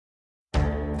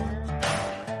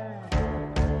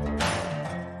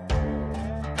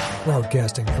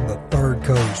Broadcasting from the Third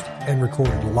Coast and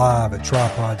recorded live at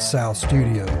Tripod South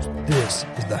Studios, this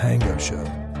is The Hango Show.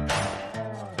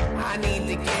 I need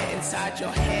to get inside your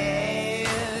head.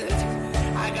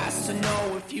 I got to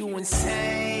know if you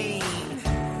insane.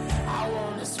 I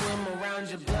want to swim around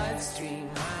your bloodstream.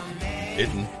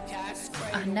 Didn't.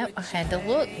 I know. I had to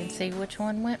look and see which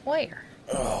one went where.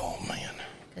 Oh, man.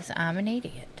 Because I'm an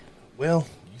idiot. Well,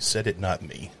 you said it, not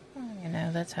me. You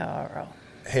know, that's how I roll.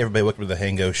 Hey, everybody. Welcome to the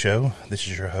Hango Show. This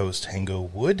is your host, Hango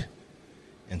Wood.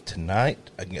 And tonight,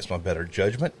 against my better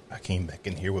judgment, I came back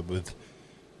in here with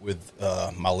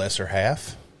my lesser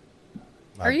half.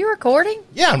 Are you recording?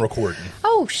 Yeah, I'm recording.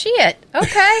 Oh, shit.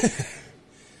 Okay.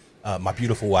 My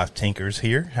beautiful wife, Tinker's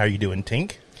here. How are you doing,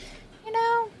 Tink? You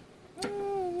know,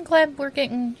 I'm glad we're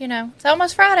getting, it's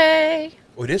almost Friday.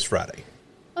 Oh, it is Friday.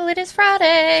 Well, it is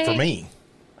Friday. For me.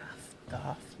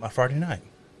 Gosh. It's my Friday night.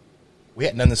 We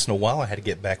hadn't done this in a while. I had to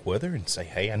get back with her and say,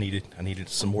 hey, I needed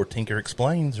some more Tinker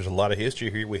Explains. There's a lot of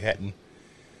history here we haven't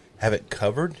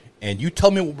covered. And you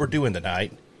told me what we're doing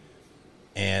tonight.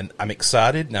 And I'm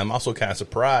excited, and I'm also kind of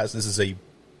surprised. This is a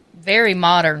very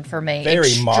modern for me.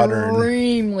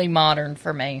 Extremely modern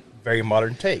for me. Very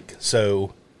modern take.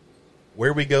 So,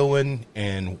 where are we going,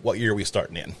 and what year are we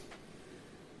starting in?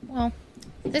 Well,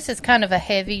 this is kind of a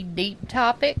heavy, deep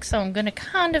topic, so I'm going to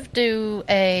kind of do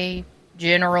a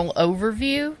general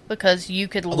overview, because you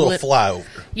could... A little flyover.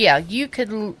 Yeah, you could...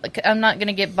 I'm not going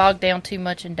to get bogged down too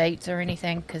much in dates or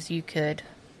anything, because you could...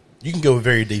 You can go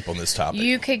very deep on this topic.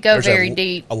 You could go very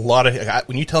deep. A lot of...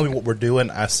 When you tell me what we're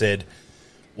doing, I said,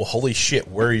 well, holy shit,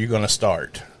 where are you going to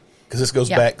start? Because this goes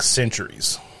back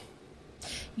centuries.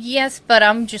 Yes, but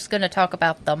I'm just going to talk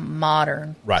about the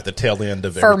modern. Right, the tail end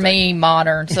of everything. For me,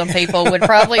 modern. Some people would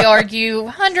probably argue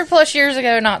 100 plus years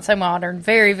ago, not so modern.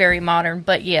 Very, very modern.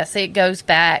 But yes, it goes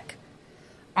back.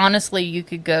 Honestly, you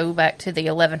could go back to the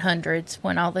 1100s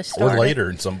when all this started. Or later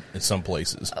in some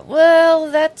places. Well,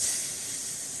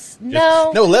 that's...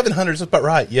 No. No, 1100s is about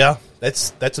right. Yeah,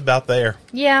 that's about there.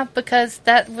 Yeah, because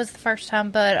that was the first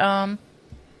time. But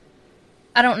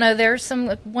I don't know. There's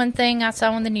one thing I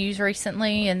saw on the news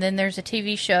recently, and then there's a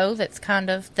TV show that's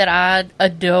that I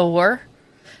adore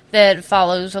that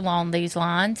follows along these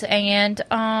lines. And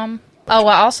I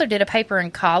also did a paper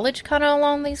in college kind of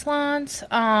along these lines.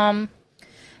 And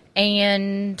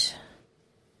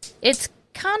it's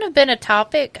kind of been a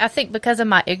topic, I think, because of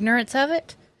my ignorance of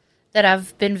it, that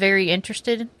I've been very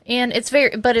interested in. It's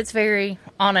very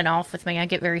on and off with me. I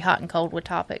get very hot and cold with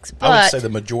topics. But I would say the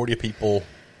majority of people,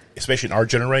 especially in our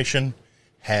generation,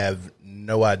 have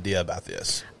no idea about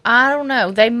this. I don't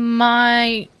know. They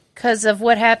might, because of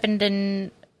what happened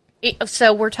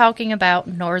so we're talking about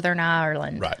Northern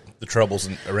Ireland. Right. The troubles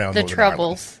around the Northern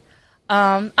troubles.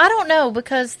 Ireland. I don't know,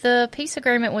 because the peace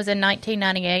agreement was in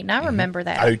 1998, and I remember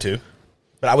that. I do too.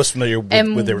 But I was familiar with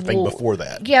everything before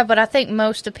that. Yeah, but I think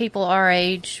most of people our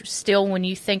age, still, when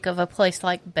you think of a place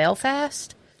like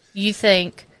Belfast, you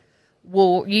think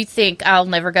I'll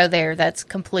never go there. That's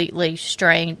completely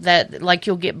strange. That, like,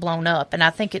 you'll get blown up. And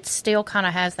I think it still kind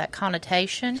of has that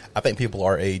connotation. I think people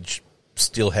our age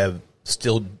still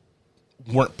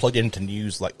weren't plugged into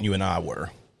news like you and I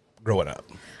were growing up.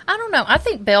 I don't know. I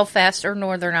think Belfast or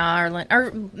Northern Ireland,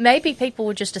 or maybe people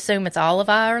would just assume it's all of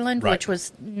Ireland, right, which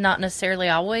was not necessarily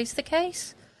always the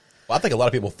case. Well, I think a lot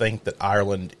of people think that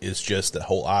Ireland is just the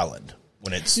whole island,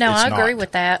 when it's No, it's I agree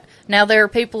with that. Now, there are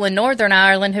people in Northern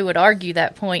Ireland who would argue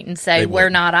that point and say we're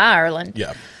not Ireland.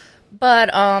 Yeah.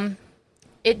 But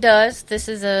it does. This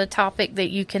is a topic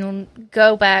that you can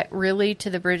go back really to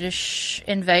the British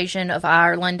invasion of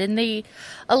Ireland in the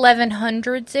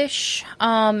 1100s-ish.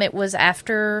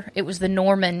 It was the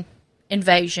Norman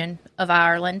invasion of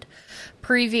Ireland.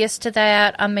 Previous to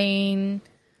that,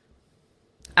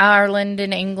 Ireland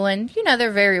and England, they're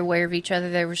very aware of each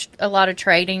other. There was a lot of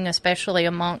trading, especially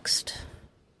amongst,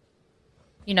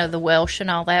 the Welsh and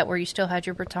all that, where you still had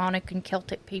your Brittonic and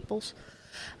Celtic peoples.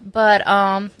 But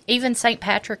even St.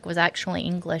 Patrick was actually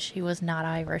English. He was not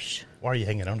Irish. Why are you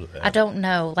hanging on to that? I don't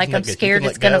know. I'm scared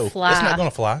it's going to fly. It's not going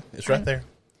to fly. It's right there.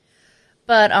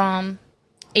 But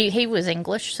he was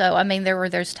English, so, there were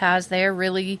those ties there,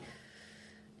 really.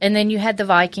 And then you had the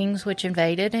Vikings, which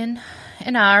invaded in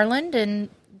Ireland and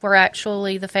were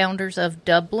actually the founders of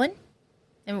Dublin.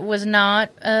 It was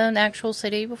not an actual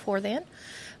city before then.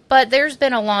 But there's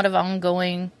been a lot of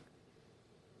ongoing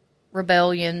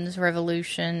rebellions,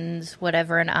 revolutions,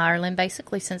 whatever, in Ireland,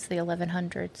 basically since the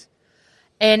 1100s.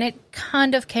 And it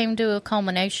kind of came to a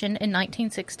culmination in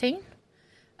 1916.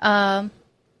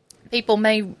 People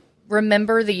may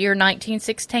remember the year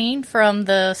 1916 from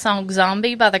the song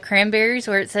Zombie by the Cranberries,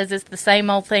 where it says it's the same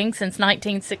old thing since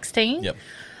 1916. Yep.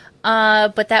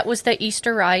 But that was the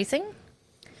Easter Rising.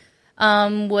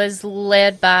 Was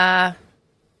led by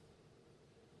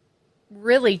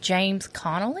really James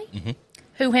Connolly,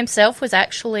 who himself was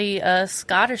actually a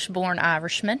Scottish-born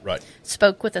Irishman. Right.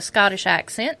 Spoke with a Scottish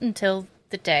accent until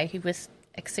the day he was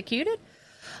executed.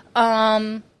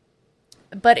 But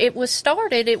it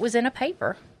was in a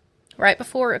paper right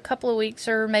before, a couple of weeks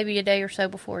or maybe a day or so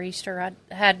before Easter. I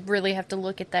had really have to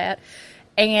look at that.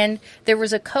 And there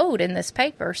was a code in this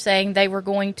paper saying they were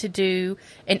going to do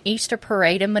an Easter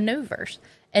parade and maneuvers.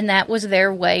 And that was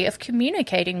their way of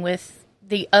communicating with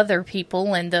the other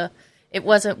people. And it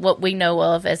wasn't what we know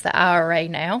of as the IRA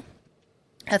now.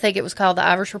 I think it was called the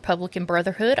Irish Republican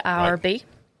Brotherhood, IRB. Right.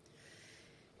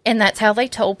 And that's how they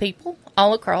told people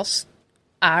all across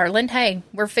Ireland, hey,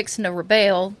 we're fixing to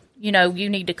rebel. You know, you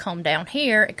need to come down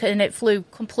here. And it flew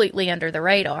completely under the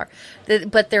radar.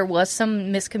 But there was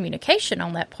some miscommunication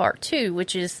on that part, too,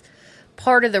 which is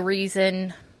part of the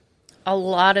reason a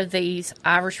lot of these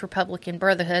Irish Republican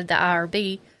Brotherhood, the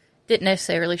IRB, didn't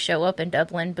necessarily show up in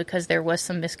Dublin because there was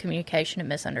some miscommunication and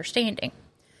misunderstanding.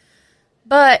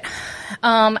 But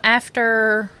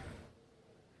after,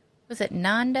 was it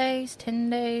 9 days, 10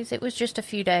 days? It was just a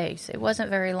few days. It wasn't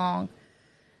very long.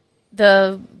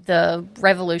 The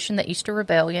revolution, the Easter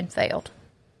Rebellion, failed.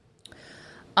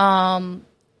 And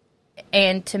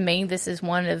to me, this is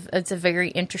it's a very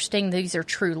interesting, these are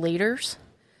true leaders,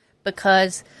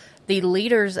 because the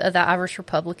leaders of the Irish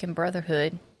Republican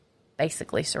Brotherhood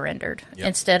basically surrendered. Yep.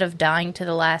 Instead of dying to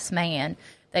the last man,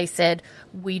 they said,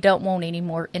 we don't want any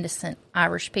more innocent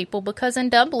Irish people, because in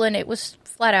Dublin, it was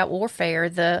flat-out warfare.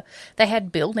 They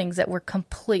had buildings that were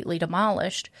completely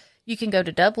demolished. You can go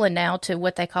to Dublin now to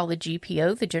what they call the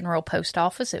GPO, the General Post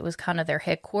Office. It was kind of their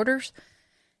headquarters.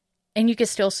 And you can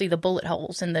still see the bullet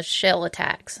holes and the shell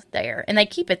attacks there. And they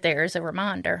keep it there as a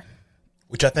reminder.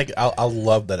 Which I think, I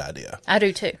love that idea. I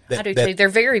do too. Too. They're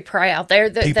very proud. They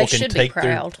should be proud. People can take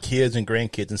their kids and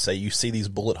grandkids and say, you see these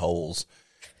bullet holes.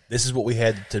 This is what we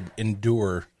had to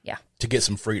endure to get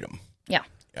some freedom. Yeah.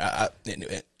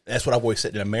 That's what I've always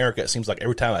said. In America, it seems like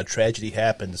every time a tragedy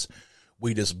happens,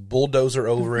 we just bulldozer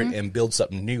over it and build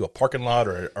something new, a parking lot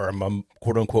or a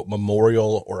quote-unquote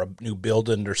memorial or a new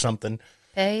building or something.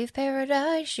 Pave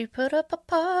paradise, you put up a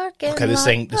parking lot. Okay, this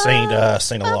ain't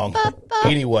sing along.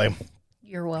 Anyway.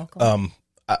 You're welcome.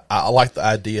 I like the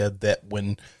idea that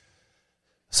when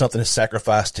something is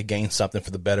sacrificed to gain something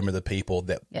for the betterment of the people,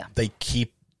 that they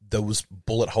keep those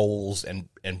bullet holes and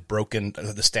broken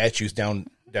the statues down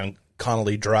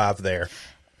Connolly Drive there.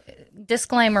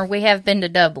 Disclaimer, we have been to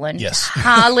Dublin. Yes.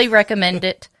 Highly recommend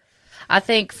it. I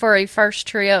think for a first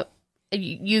trip,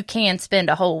 you can spend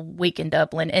a whole week in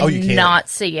Dublin and not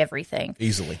see everything.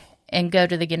 Easily. And go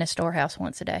to the Guinness Storehouse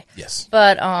once a day. Yes.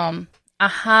 But I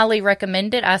highly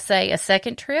recommend it. I say a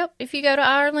second trip, if you go to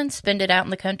Ireland, spend it out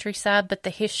in the countryside. But the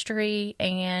history,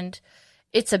 and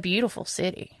it's a beautiful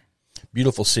city.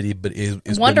 Beautiful city, but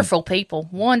it's wonderful people.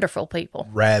 Wonderful people.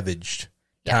 Ravaged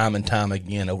time and time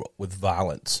again with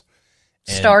violence.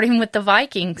 Starting with the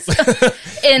Vikings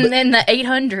in the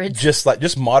 800s.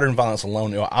 Just modern violence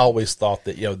alone. I always thought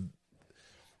that,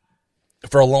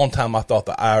 for a long time, I thought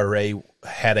the IRA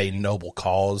had a noble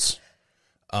cause.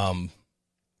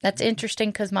 That's interesting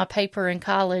because my paper in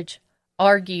college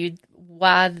argued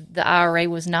why the IRA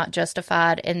was not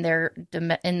justified in their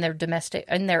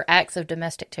acts of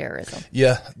domestic terrorism.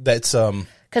 Yeah, that's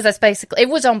because that's basically, it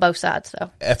was on both sides though.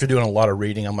 After doing a lot of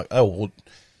reading, I'm like, oh well.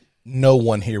 No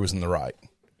one here was in the right.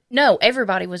 No,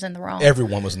 everybody was in the wrong.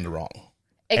 Everyone was in the wrong.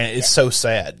 And it's so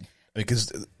sad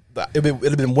because it would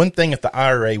have been one thing if the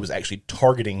IRA was actually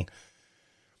targeting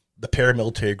the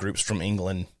paramilitary groups from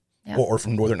England or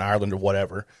from Northern Ireland or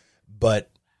whatever,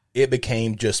 but it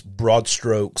became just broad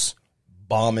strokes,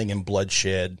 bombing and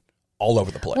bloodshed all over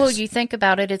the place. Well, you think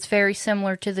about it, it's very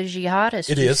similar to the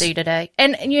jihadists you is. see today.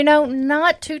 And,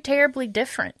 not too terribly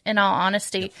different, in all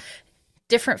honesty. Yep.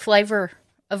 Different flavor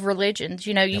of religions.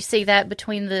 You see that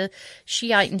between the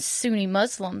Shiite and Sunni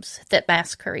Muslims that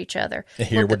massacre each other. And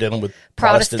here we're dealing with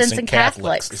Protestants and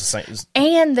Catholics.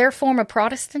 And their form of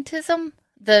Protestantism,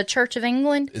 the Church of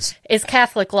England, is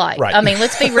Catholic-like. Right. I mean,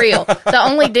 let's be real. The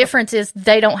only difference is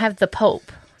they don't have the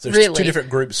Pope. So there's two different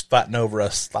groups fighting over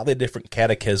a slightly different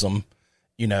catechism,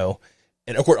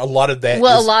 And of course, a lot of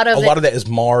that is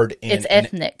marred in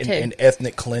ethnic too. In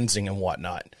ethnic cleansing and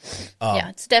whatnot.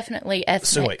 It's definitely ethnic.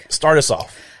 So wait, start us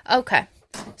off. Okay,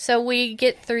 so we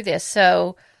get through this.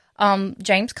 So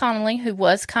James Connolly, who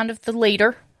was kind of the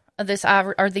leader of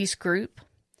this group,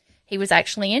 he was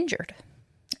actually injured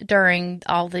during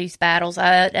all these battles,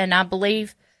 and I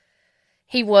believe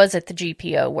he was at the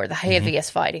GPO where the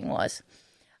heaviest fighting was.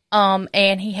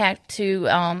 And he had to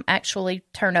actually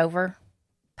turn over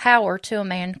power to a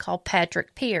man called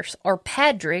Patrick Pearse, or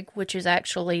Padraig, which is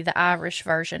actually the Irish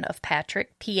version of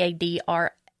Patrick, Padraig,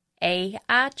 I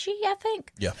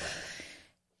think. Yeah.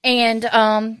 And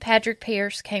Patrick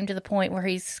Pearse came to the point where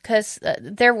because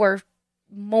there were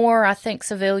more, I think,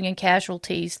 civilian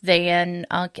casualties than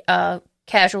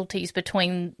casualties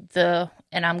between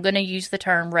and I'm going to use the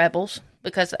term rebels,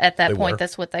 because at that point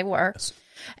that's what they were, yes,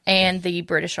 and the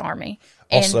British Army.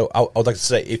 Also, I would like to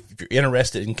say, if you're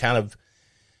interested in kind of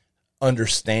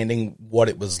understanding what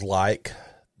it was like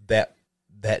that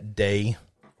day,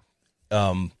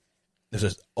 there's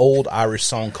this old Irish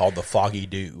song called "The Foggy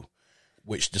Dew,"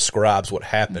 which describes what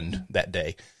happened that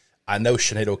day. I know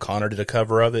Sinead O'Connor did a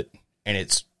cover of it, and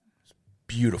it's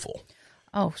beautiful.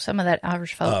 Oh, some of that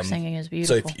Irish folk singing is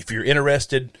beautiful. So if you're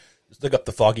interested, just look up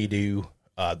 "The Foggy Dew."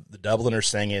 The Dubliners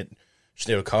sang it.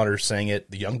 Sinead O'Connor sang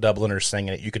it. The Young Dubliners sang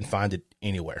it. You can find it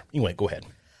anywhere. Anyway, go ahead.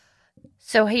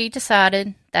 So he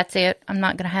decided, that's it. I'm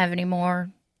not going to have any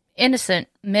more innocent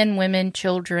men, women,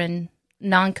 children,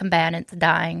 non-combatants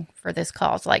dying for this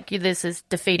cause. Like, this is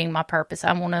defeating my purpose.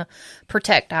 I want to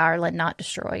protect Ireland, not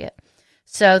destroy it.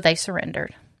 So they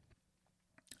surrendered.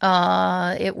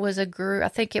 It was a group, I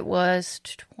think it was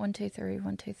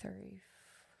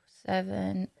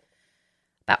 7,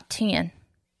 about 10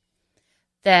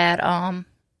 that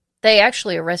they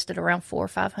actually arrested around 400 or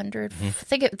 500. I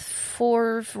think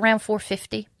around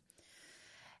 450.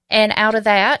 And out of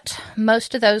that,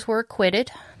 most of those were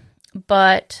acquitted,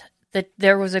 but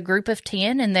there was a group of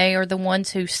 10, and they are the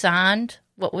ones who signed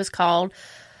what was called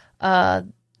the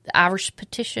Irish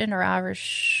petition, or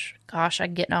Irish. Gosh,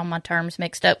 I'm getting all my terms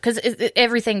mixed up because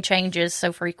everything changes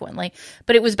so frequently.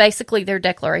 But it was basically their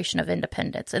Declaration of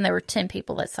Independence, and there were 10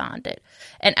 people that signed it.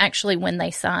 And actually, when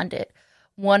they signed it,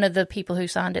 one of the people who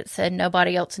signed it said,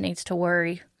 "Nobody else needs to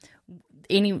worry.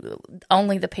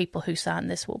 Only the people who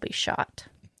signed this will be shot."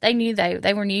 They knew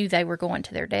they were going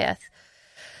to their death.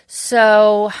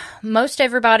 So most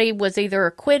everybody was either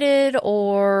acquitted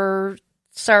or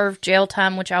served jail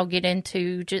time, which I'll get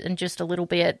into in just a little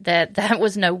bit. That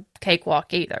was no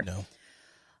cakewalk either. No.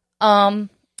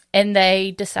 And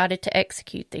they decided to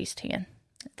execute these 10.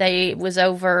 It was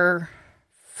over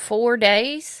 4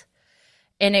 days,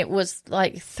 and it was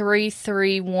like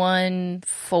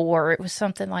 3-3-1-4. It was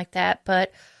something like that.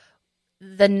 But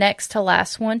the next to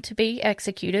last one to be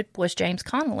executed was James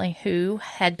Connolly, who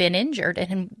had been injured,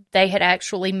 and they had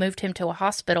actually moved him to a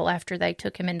hospital after they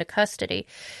took him into custody.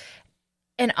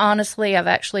 And honestly, I've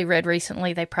actually read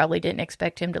recently they probably didn't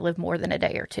expect him to live more than a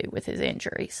day or two with his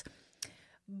injuries.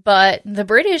 But the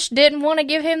British didn't want to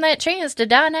give him that chance to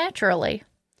die naturally.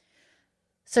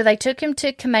 So they took him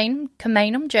to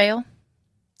Kilmainham jail,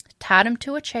 tied him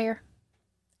to a chair,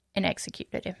 and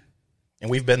executed him. And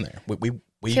we've been there. We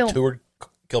toured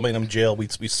Kilmainham jail. We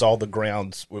saw the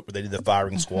grounds where they did the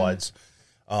firing squads.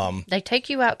 They take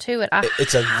you out to it. I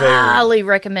it's a highly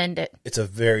recommend it. It's a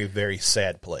very, very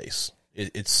sad place.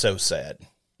 It's so sad.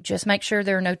 Just make sure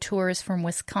there are no tourists from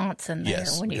Wisconsin there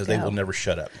when you go. Because they will never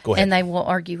shut up. Go ahead. And they will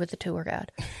argue with the tour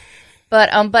guide. But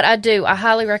I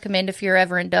highly recommend, if you're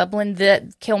ever in Dublin,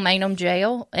 that Kilmainham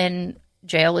jail, and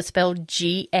jail is spelled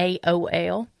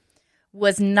Gaol,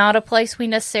 was not a place we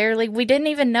didn't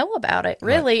even know about it.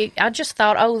 Really, right. I just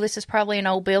thought, this is probably an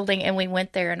old building, and we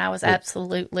went there, and I was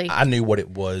absolutely... I knew what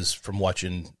it was from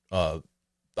watching the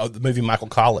movie Michael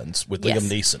Collins with Liam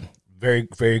Neeson. Very,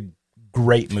 very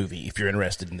great movie, if you're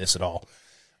interested in this at all.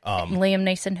 Liam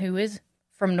Neeson, who is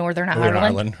from Northern Ireland.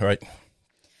 Ireland, right.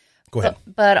 Go ahead.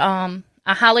 But I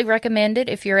highly recommend it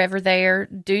if you're ever there.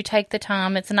 Do take the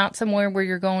time. It's not somewhere where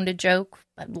you're going to joke,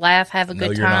 laugh, have a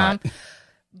good time. Not.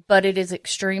 But it is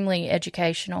extremely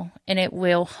educational, and it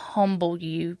will humble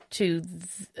you to...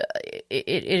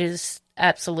 It is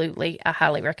absolutely... I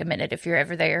highly recommend it if you're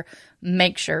ever there.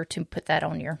 Make sure to put that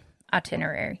on your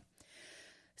itinerary.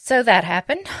 So that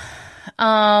happened.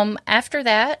 After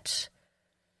that,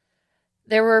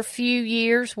 there were a few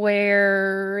years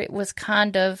where it was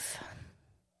kind of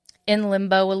in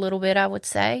limbo a little bit, I would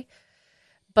say.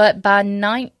 But by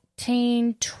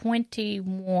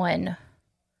 1921...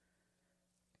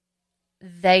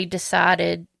 they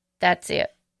decided, that's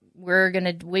it.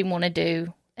 We want to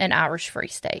do an Irish Free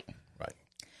State. Right.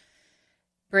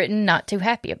 Britain not too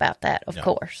happy about that, of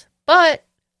course. But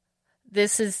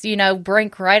this is,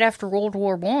 brink right after World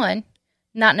War I,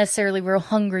 not necessarily real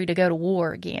hungry to go to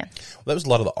war again. Well, that was a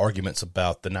lot of the arguments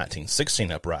about the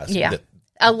 1916 uprising. Yeah.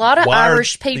 A lot of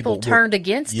Irish people turned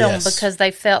against them because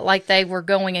they felt like they were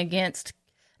going against,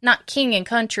 not king and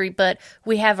country, but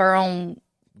we have our own...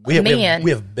 We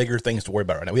have bigger things to worry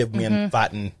about right now. We have men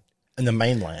fighting in the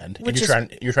mainland, and Which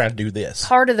you're trying to do this.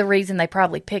 Part of the reason they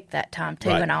probably picked that time, too,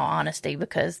 Right. in all honesty,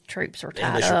 because troops were The tied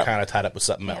English up. are kind of tied up with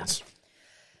something else.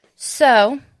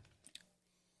 So,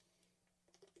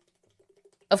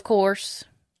 of course,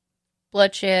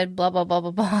 bloodshed, blah, blah, blah,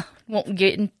 blah, blah. Won't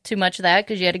get into too much of that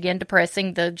because, yet again,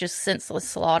 depressing the just senseless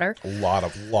slaughter. A lot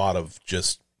of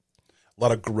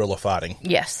guerrilla fighting.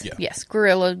 Yes, Yeah. yes,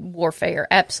 guerrilla warfare,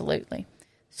 absolutely.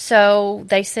 So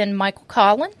they send Michael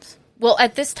Collins. Well,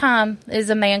 at this time is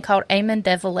a man called Eamon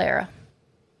de Valera,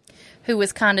 who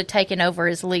was kind of taken over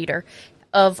as leader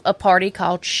of a party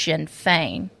called Sinn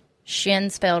Féin. Sinn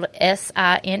spelled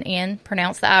S-I-N-N,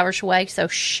 pronounced the Irish way, so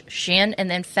Sinn and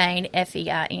then Féin,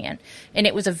 F-E-I-N. And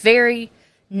it was a very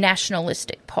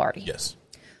nationalistic party. Yes.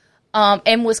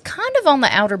 And was kind of on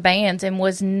the outer bands and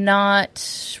was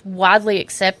not widely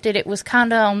accepted. It was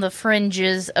kind of on the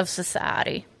fringes of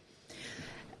society.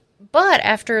 But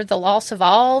after the loss of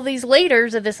all these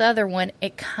leaders of this other one,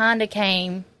 it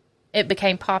became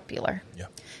popular. Yeah.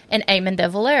 And Eamon de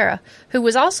Valera, who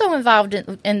was also involved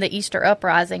in the Easter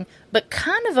Uprising, but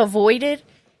kind of avoided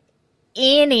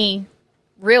any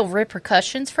real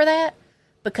repercussions for that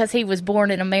because he was born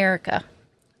in America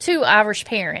to Irish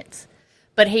parents.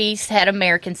 But he's had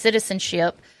American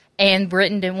citizenship, and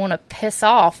Britain didn't want to piss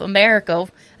off America,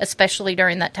 especially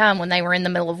during that time when they were in the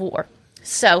middle of war.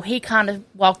 So he kind of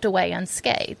walked away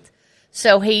unscathed.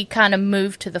 So he kind of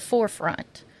moved to the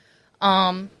forefront.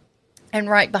 And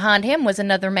right behind him was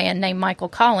another man named Michael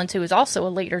Collins, who was also a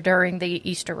leader during the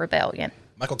Easter Rebellion.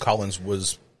 Michael Collins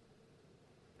was,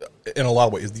 in a lot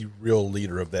of ways, the real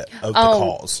leader of the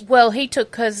cause. Well, he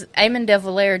took, because Eamon de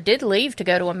Valera did leave to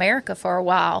go to America for a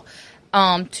while,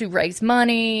 to raise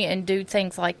money and do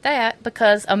things like that,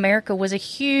 because America was a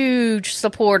huge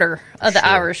supporter of the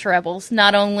Irish rebels,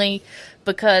 not only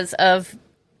because of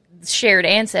shared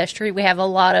ancestry. We have a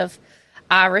lot of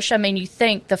Irish. I mean, you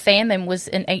think the famine was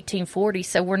in 1840,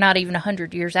 so we're not even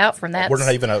 100 years out from that. We're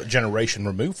not even a generation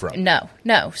removed from it.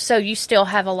 No. So you still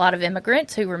have a lot of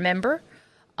immigrants who remember,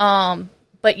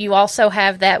 but you also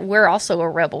have that we're also a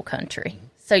rebel country,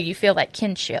 so you feel that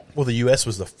kinship. Well, the U.S.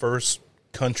 was the first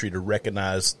country to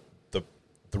recognize the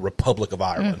Republic of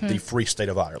Ireland, the Free State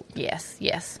of Ireland.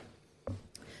 Yes.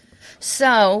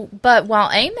 So, but while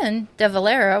Eamon de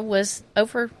Valera was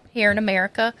over here in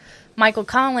America, Michael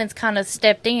Collins kind of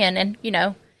stepped in, and,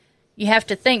 you have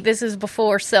to think this is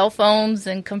before cell phones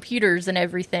and computers and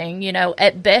everything.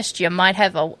 At best you might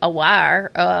have a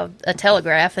wire, a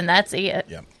telegraph, and that's it.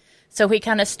 Yeah. So he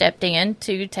kind of stepped in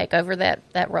to take over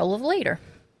that role of leader.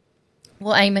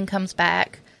 Well, Eamon comes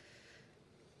back,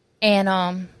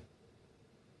 and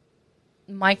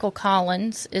Michael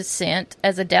Collins is sent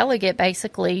as a delegate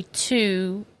basically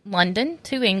to London,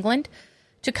 to England,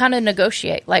 to kind of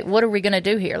negotiate. Like, what are we going to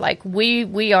do here? Like,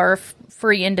 we are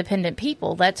free, independent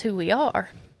people. That's who we are.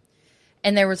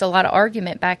 And there was a lot of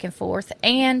argument back and forth.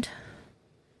 And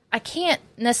I can't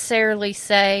necessarily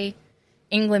say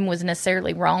England was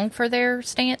necessarily wrong for their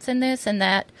stance in this, and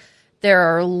that there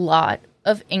are a lot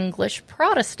of English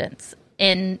Protestants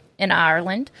in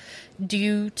Ireland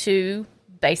due to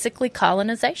basically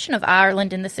colonization of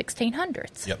Ireland in the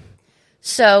 1600s. Yep.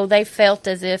 So they felt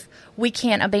as if we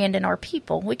can't abandon our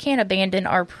people. We can't abandon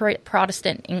our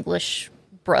Protestant English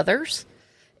brothers.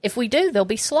 If we do, they'll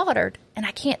be slaughtered. And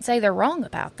I can't say they're wrong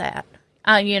about that,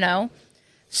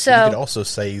 So You could also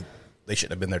say they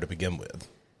shouldn't have been there to begin with.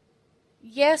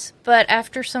 Yes, but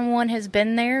after someone has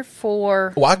been there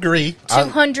for I agree.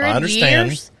 200 I understand.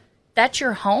 years, that's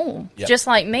your home. Yep. Just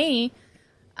like me,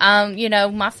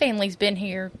 my family's been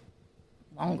here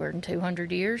longer than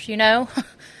 200 years,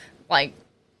 like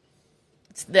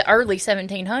it's the early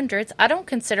 1700s. I don't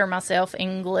consider myself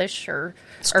English or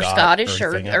Scottish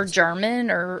or German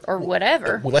or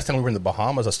whatever. Well, last time we were in the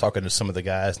Bahamas, I was talking to some of the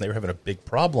guys, and they were having a big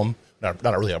problem. Not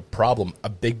really a problem, a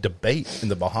big debate in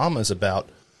the Bahamas about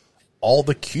all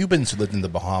the Cubans who lived in the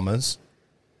Bahamas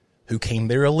who came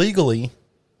there illegally,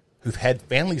 who've had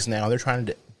families now. They're trying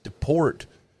to deport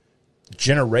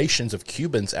generations of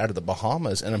Cubans out of the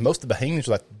Bahamas, and most of the Bahamians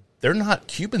are like, they're not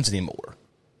Cubans anymore.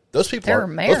 Those people are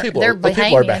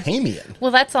Bahamian.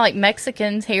 Well, that's like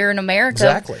Mexicans here in America.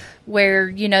 Exactly.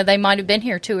 Where, they might have been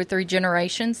here 2 or 3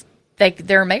 generations.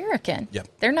 They're American. Yep.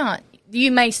 They're not.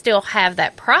 You may still have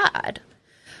that pride.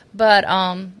 But,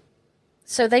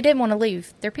 so they didn't want to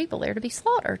leave their people there to be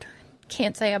slaughtered.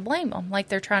 Can't say I blame them. Like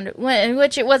they're trying to,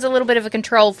 which it was a little bit of a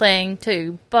control thing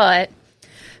too. But,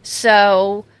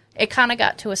 so it kind of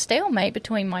got to a stalemate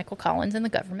between Michael Collins and the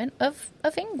government of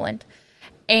England.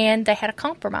 And they had a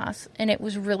compromise. And it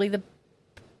was really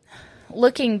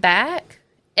looking back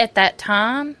at that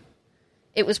time,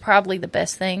 it was probably the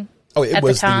best thing Oh, it at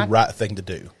was the time. right thing to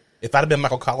do. If I'd have been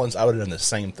Michael Collins, I would have done the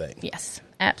same thing. Yes,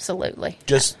 absolutely.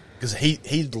 Just because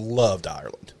he loved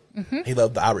Ireland. He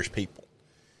loved the Irish people.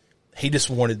 He just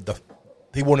wanted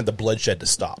the bloodshed to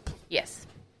stop. Yes.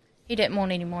 He didn't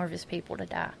want any more of his people to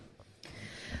die.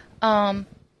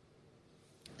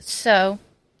 So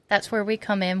that's where we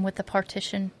come in with the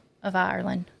partition of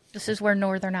Ireland. This is where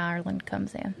Northern Ireland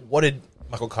comes in. What did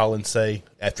Michael Collins say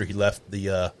after he left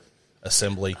the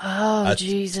assembly? Oh,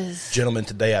 Jesus. Gentlemen,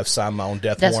 today I've signed my own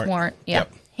death Death warrant. warrant, yeah.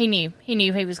 Yep. He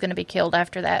knew he was going to be killed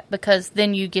after that, because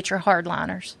then you get your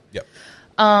hardliners. Yep.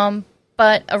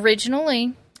 But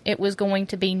originally, it was going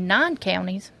to be 9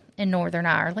 counties in Northern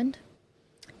Ireland.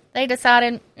 They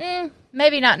decided,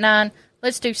 maybe not 9.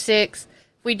 Let's do 6.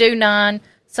 If we do 9,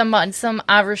 some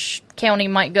Irish county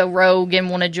might go rogue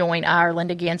and want to join Ireland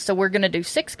again. So we're going to do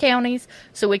 6 counties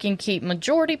so we can keep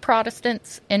majority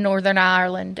Protestants in Northern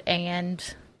Ireland, and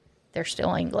they're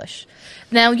still English.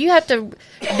 Now, you have to...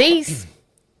 These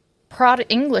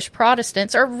English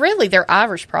Protestants, or really they're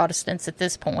Irish Protestants at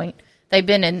this point. They've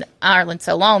been in Ireland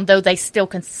so long, though they still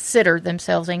consider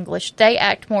themselves English. They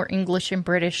act more English and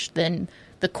British than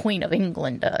the Queen of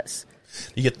England does.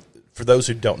 You get, for those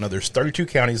who don't know, there's 32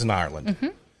 counties in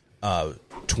Ireland.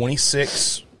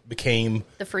 26 became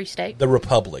The Free State. the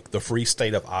Republic, the Free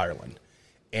State of Ireland,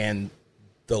 and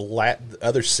the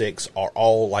other 6 are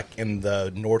all like in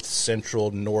the north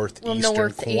central,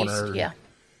 northeastern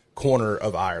corner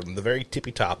of Ireland, the very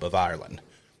tippy top of Ireland.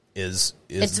 Is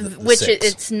the 6.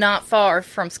 It's not far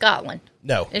from Scotland.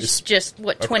 No, it's just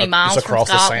 20 miles it's across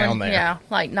from Scotland. the Sound there. Yeah,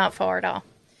 like not far at all.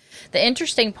 The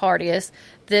interesting part is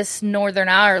this Northern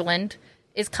Ireland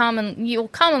is common. You'll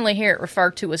commonly hear it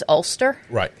referred to as Ulster.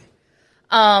 Right.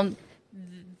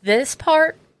 This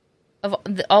part of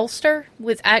the Ulster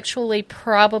was actually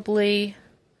probably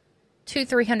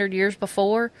 200-300 years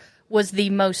before was the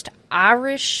most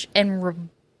Irish and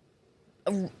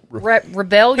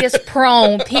rebellious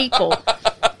prone people.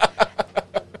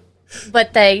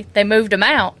 But they moved them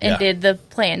out and did the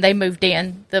plan. They moved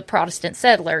in the Protestant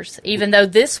settlers, even though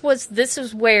this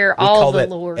is where We all call the that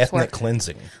lords ethnic were.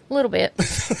 cleansing. A little bit.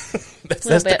 That's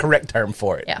bit. the correct term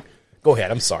for it. Yeah. Go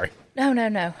ahead. I'm sorry.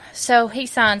 No. So he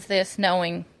signs this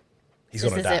knowing He's this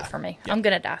going is to die. it for me. Yeah. I'm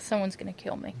going to die. Someone's going to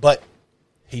kill me. But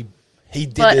he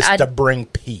did this to bring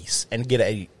peace and get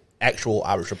a actual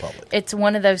Irish Republic. It's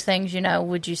one of those things,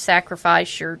 would you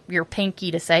sacrifice your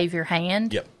pinky to save your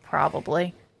hand? Yep.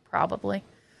 Probably.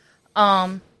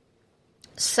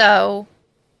 So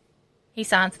he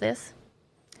signs this.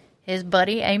 His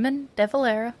buddy Eamon de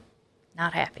Valera,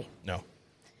 not happy. No.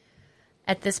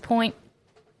 At this point,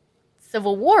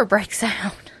 civil war breaks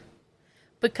out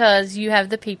because you have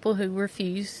the people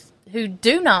who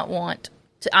do not want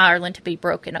Ireland to be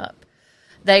broken up.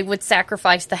 They would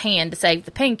sacrifice the hand to save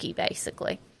the pinky,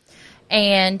 basically.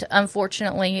 And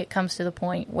unfortunately, it comes to the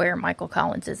point where Michael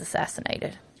Collins is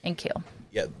assassinated and killed.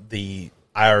 Yeah, the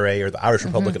IRA or the Irish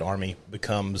Republican Army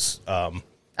becomes...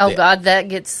 God, that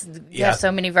gets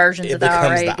so many versions of the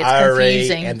IRA. It gets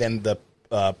confusing. And then the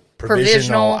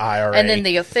provisional IRA. And then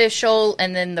the official,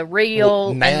 and then the real.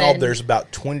 Well, now and then, there's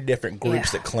about 20 different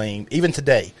groups that claim, even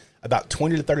today, about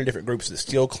 20 to 30 different groups that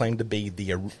still claim to be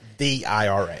the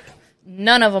IRA.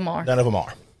 None of them are. None of them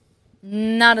are.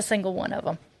 Not a single one of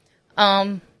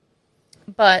them.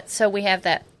 But so we have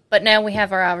that. But now we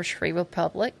have our Irish Free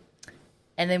Republic,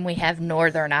 and then we have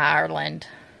Northern Ireland,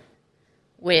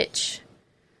 which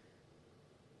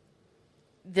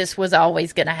this was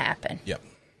always going to happen. Yep.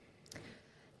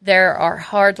 There are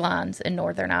hard lines in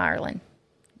Northern Ireland.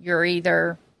 You're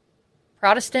either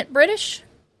Protestant British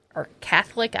or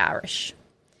Catholic Irish,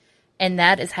 and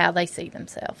that is how they see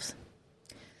themselves.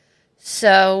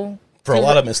 So, for a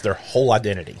lot of them, it's their whole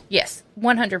identity. Yes,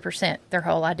 100% their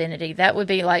whole identity. That would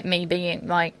be like me being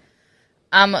like,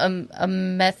 I'm a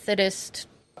Methodist.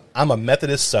 I'm a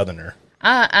Methodist Southerner.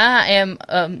 I am,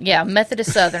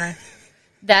 Methodist Southerner.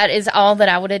 That is all that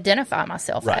I would identify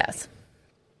myself as.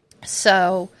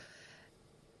 So,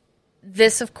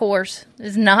 this, of course,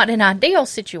 is not an ideal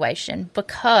situation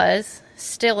because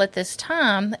still at this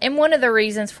time, and one of the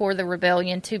reasons for the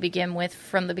rebellion to begin with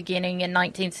from the beginning in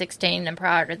 1916 and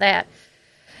prior to that,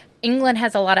 England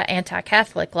has a lot of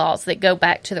anti-Catholic laws that go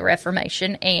back to the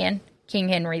Reformation and King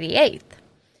Henry VIII.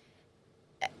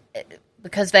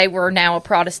 Because they were now a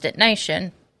Protestant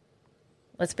nation,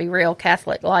 let's be real,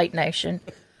 Catholic light nation,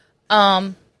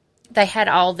 they had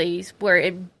all these where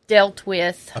it dealt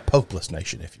with... A popeless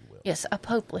nation, if you will. Yes, a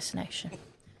popeless nation.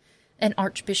 An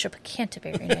Archbishop of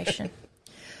Canterbury nation.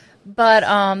 But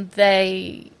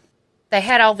they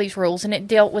had all these rules, and it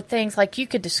dealt with things like you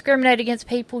could discriminate against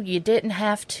people. You didn't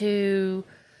have to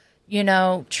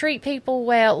treat people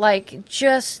well, like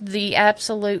just the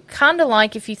absolute, kind of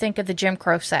like if you think of the Jim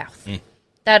Crow South.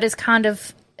 That is kind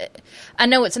of, I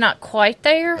know it's not quite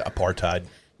there. Apartheid.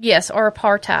 Yes, or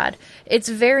apartheid. It's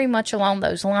very much along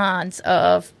those lines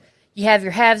of you have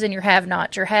your haves and your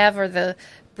have-nots. Your have are the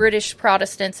British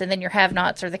Protestants, and then your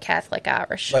have-nots are the Catholic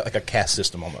Irish. Like a caste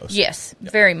system almost. Yes,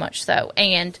 very much so.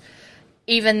 And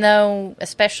even though,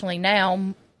 especially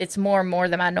now, it's more and more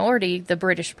the minority, the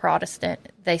British Protestant,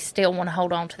 they still want to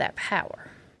hold on to that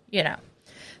power,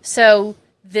 So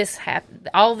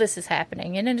all this is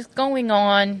happening, and it's going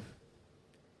on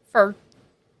for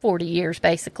 40 years,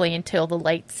 basically, until the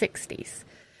late 60s.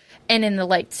 And in the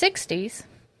late 60s,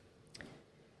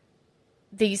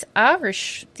 these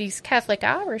Catholic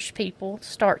Irish people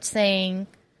start seeing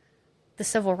the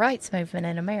civil rights movement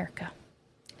in America.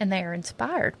 And they are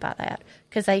inspired by that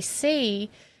because they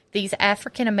see these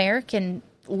African American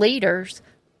leaders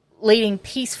leading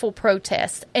peaceful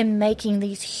protests and making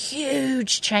these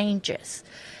huge changes.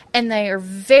 And they are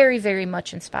very, very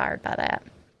much inspired by that.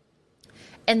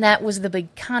 And that was the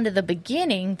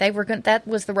beginning. That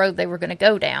was the road they were going to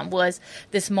go down, was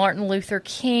this Martin Luther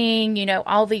King,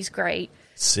 all these great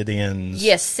sit-ins.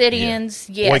 Yes, sit-ins.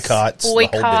 Yeah. Yes.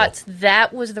 Boycotts.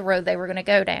 That was the road they were going to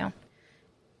go down.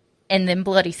 And then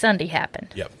Bloody Sunday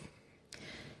happened. Yep.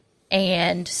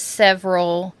 And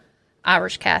several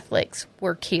Irish Catholics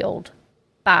were killed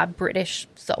by British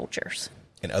soldiers.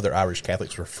 And other Irish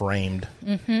Catholics were framed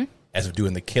as of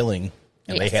doing the killing.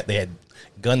 And Yes. they had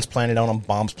guns planted on them,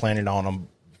 bombs planted on them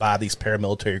by these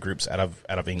paramilitary groups out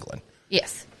of England.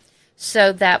 Yes.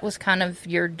 So that was kind of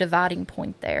your dividing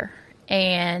point there,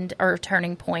 or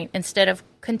turning point. Instead of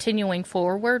continuing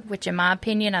forward, which in my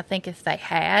opinion, I think if they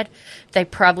had, they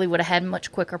probably would have had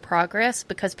much quicker progress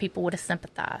because people would have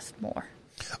sympathized more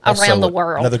around the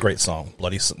world. Another great song, the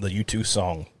U2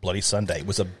 song, Bloody Sunday,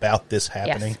 was about this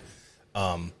happening.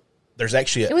 Yes. There's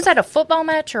actually It was at a football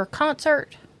match or a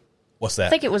concert. What's that? I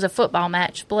think it was a football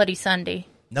match, Bloody Sunday.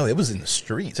 No, it was in the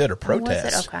streets at a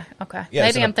protest. Oh, was it? Okay. Yeah,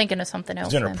 Maybe I'm thinking of something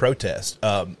else. It was in a protest.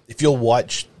 If you'll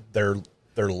watch their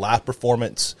live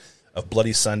performance of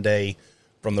Bloody Sunday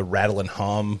from the Rattle and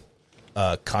Hum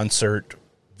concert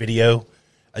video,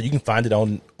 you can find it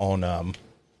on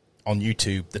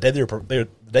YouTube. The day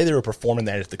they were performing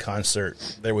that at the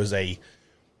concert, there was a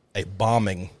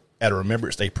bombing at a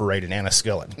Remembrance Day parade in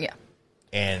Enniskillen. Yeah.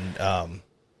 And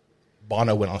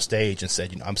Bono went on stage and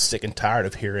said, I'm sick and tired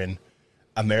of hearing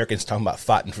Americans talking about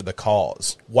fighting for the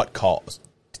cause. What cause?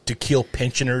 To kill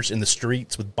pensioners in the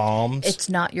streets with bombs? It's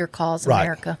not your cause, Right.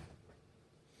 America.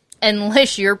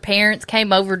 Unless your parents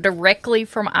came over directly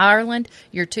from Ireland,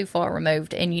 you're too far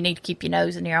removed, and you need to keep your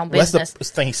nose in your own business. That's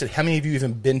the thing. He said, how many of you have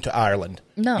even been to Ireland?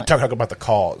 None. You talk about the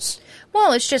cause.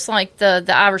 Well, it's just like the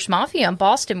Irish Mafia in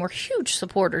Boston were huge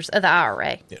supporters of the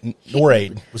IRA. Yeah,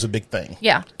 NORAID was a big thing.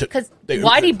 Yeah, because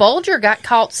Whitey Bulger got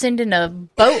caught sending a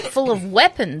boat full of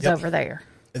weapons over there.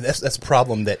 And that's a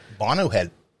problem that Bono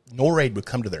had. NORAID would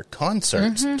come to their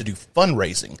concerts to do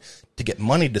fundraising, to get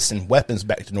money to send weapons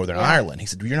back to Northern Ireland. He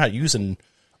said, you're not using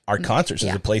our concerts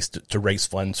as a place to raise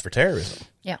funds for terrorism.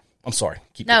 Yeah. I'm sorry.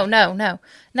 No. And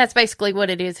that's basically what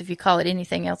it is. If you call it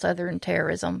anything else other than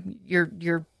terrorism,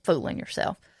 you're fooling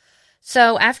yourself.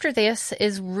 So after this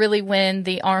is really when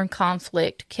the armed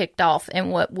conflict kicked off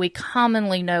and what we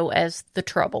commonly know as the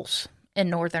Troubles in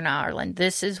Northern Ireland.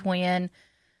 This is when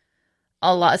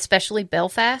a lot, especially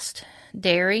Belfast,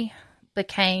 Derry,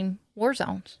 became war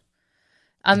zones.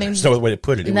 I mean, there's no other way to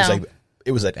put it.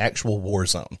 It was an actual war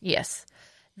zone. Yes.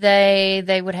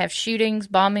 They would have shootings,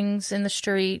 bombings in the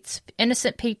streets,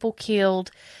 innocent people killed.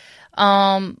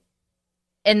 And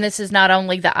this is not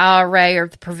only the IRA or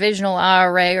the provisional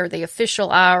IRA or the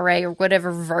official IRA or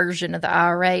whatever version of the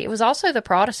IRA. It was also the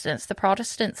Protestants. The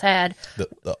Protestants had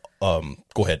Go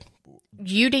ahead.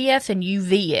 UDF and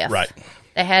UVF. Right.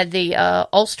 They had the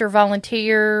Ulster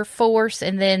Volunteer Force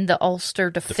and then the Ulster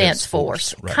Defense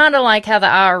Force. Right. Kind of like how the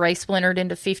IRA splintered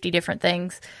into 50 different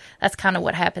things. That's kind of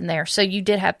what happened there. So you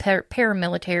did have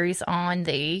paramilitaries on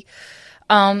the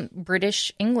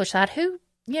British English side who,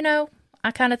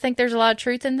 I kind of think there's a lot of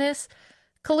truth in this,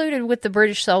 colluded with the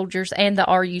British soldiers and the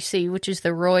RUC, which is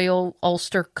the Royal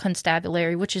Ulster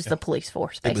Constabulary, which is the police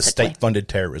force, basically. It was state-funded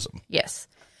terrorism. Yes.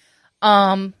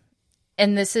 And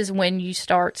this is when you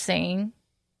start seeing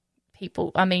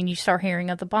you start hearing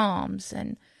of the bombs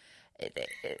and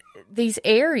these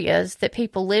areas that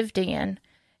people lived in.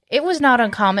 It was not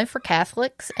uncommon for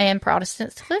Catholics and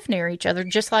Protestants to live near each other,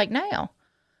 just like now.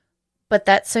 But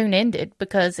that soon ended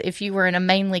because if you were in a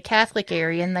mainly Catholic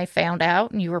area and they found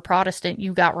out and you were Protestant,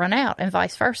 you got run out and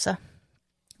vice versa.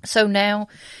 So now,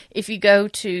 if you go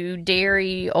to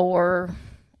Derry or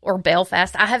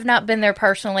Belfast, I have not been there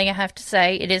personally, I have to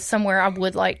say. It is somewhere I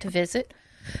would like to visit,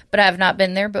 but I have not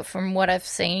been there. But from what I've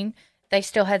seen, they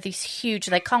still have these huge,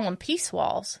 they call them peace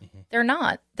walls. Mm-hmm. They're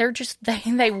not. They're just,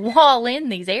 they wall in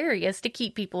these areas to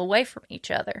keep people away from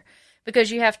each other.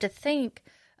 Because you have to think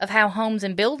of how homes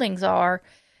and buildings are,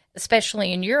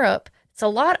 especially in Europe. It's a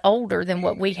lot older than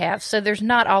what we have. So there's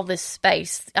not all this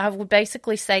space. I would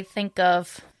basically say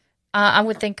I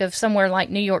would think of somewhere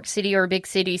like New York City or a big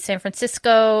city, San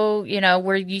Francisco,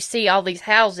 where you see all these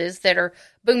houses that are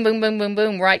boom, boom, boom, boom,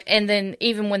 boom, right? And then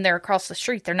even when they're across the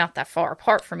street, they're not that far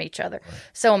apart from each other. Right.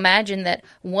 So imagine that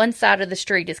one side of the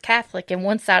street is Catholic and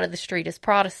one side of the street is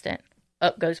Protestant.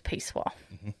 Up goes peace wall.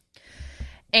 Mm-hmm.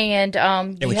 And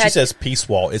when she says peace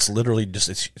wall, it's literally just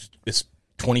it's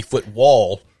 20-foot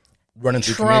wall running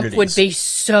through communities. Trump would be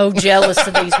so jealous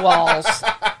of these walls.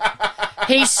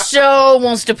 He so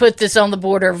wants to put this on the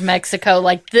border of Mexico.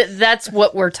 Like, that's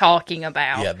what we're talking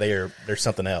about. Yeah, they're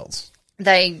something else.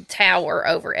 They tower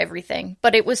over everything.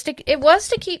 But it was to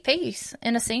keep peace,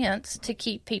 in a sense, to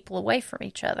keep people away from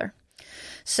each other.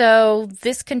 So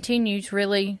this continues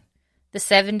really the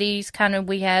 70s, kind of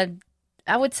we had,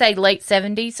 I would say late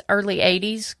 70s, early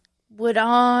 80s would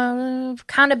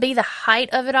kind of be the height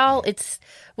of it all. It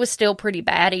was still pretty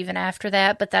bad even after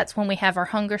that, but that's when we have our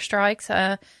hunger strikes.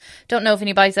 Don't know if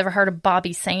anybody's ever heard of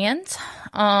Bobby Sands.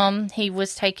 He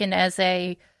was taken as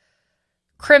a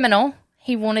criminal.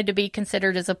 He wanted to be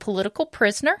considered as a political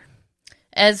prisoner,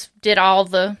 as did all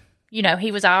the,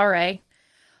 he was IRA,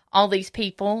 all these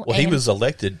people. Well, he was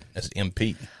elected as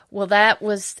MP. Well, that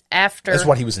was after. That's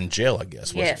why he was in jail, I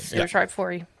guess. Yes, it was right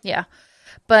before he, yeah.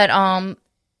 But,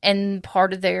 and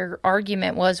part of their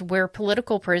argument was we're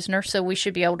political prisoners, so we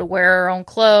should be able to wear our own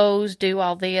clothes, do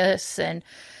all this. And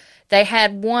they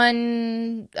had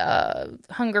one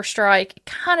hunger strike. It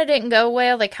kind of didn't go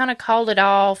well. They kind of called it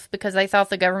off because they thought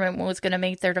the government was going to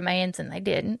meet their demands, and they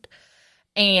didn't.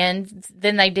 And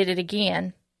then they did it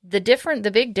again. The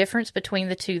big difference between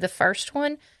the two, the first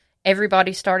one,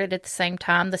 everybody started at the same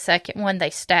time. The second one,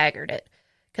 they staggered it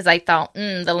because they thought,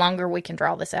 the longer we can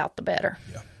draw this out, the better.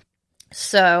 Yeah.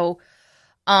 So,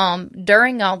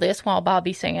 during all this, while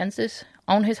Bobby Sands is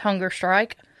on his hunger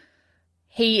strike,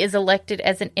 he is elected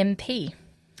as an MP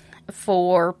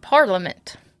for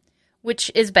Parliament,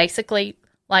 which is basically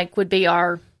would be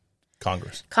our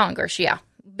Congress, yeah.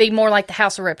 Be more like the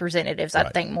House of Representatives, right. I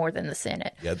think, more than the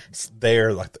Senate. Yeah,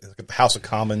 they're like the House of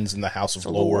Commons and the House of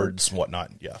Lords and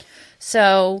whatnot, yeah.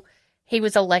 So, he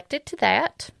was elected to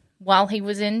that while he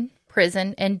was in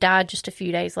prison and died just a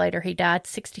few days later. He died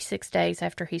 66 days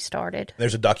after he started.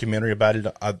 There's a documentary about it.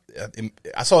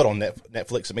 I saw it on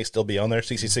Netflix. It may still be on there,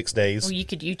 66 days. Well, you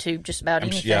could YouTube just about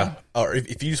anything. Yeah. Or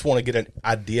if you just want to get an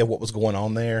idea of what was going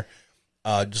on there,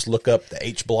 just look up the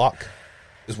H Block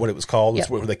is what it was called. It's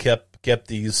where they kept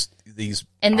these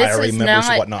and this IRA is members not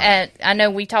and whatnot. I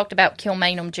know we talked about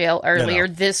Kilmainham Jail earlier.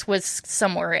 No. This was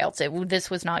somewhere else. This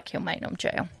was not Kilmainham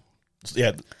Jail.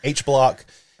 Yeah, H Block.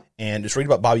 And just read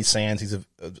about Bobby Sands. He's a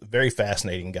very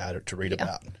fascinating guy to read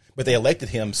about. But they elected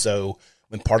him so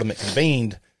when Parliament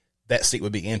convened, that seat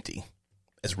would be empty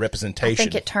as representation. I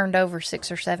think it turned over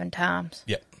 6 or 7 times.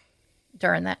 Yeah.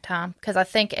 During that time. Because I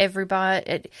think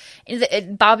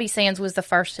Bobby Sands was the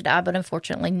first to die, but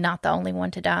unfortunately not the only one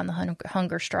to die in the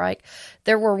hunger strike.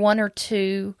 There were 1 or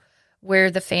 2 where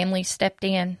the family stepped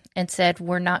in and said,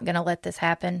 we're not going to let this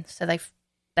happen. So they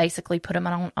basically put them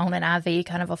on an IV,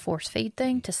 kind of a force feed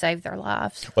thing to save their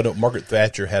lives. Well, no, Margaret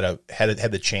Thatcher had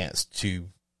the chance to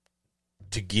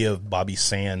give Bobby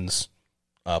Sands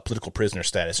political prisoner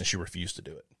status, and she refused to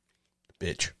do it.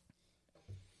 Bitch.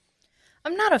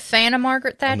 I'm not a fan of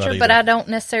Margaret Thatcher, but I don't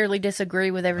necessarily disagree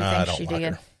with everything she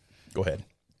did. Go ahead.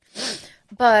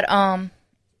 But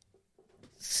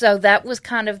so that was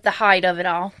kind of the height of it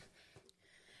all.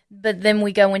 But then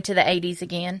we go into the 80s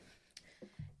again,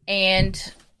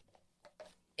 and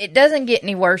it doesn't get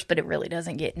any worse, but it really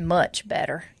doesn't get much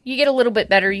better. You get a little bit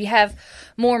better. You have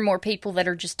more and more people that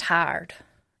are just tired.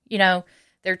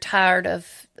 They're tired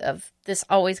of this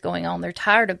always going on. They're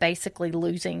tired of basically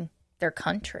losing their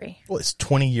country. Well, it's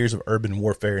 20 years of urban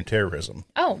warfare and terrorism.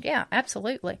 Oh, yeah,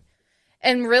 absolutely.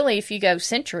 And really, if you go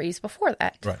centuries before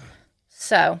that. Right.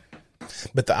 So.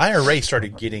 But the IRA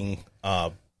started getting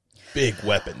big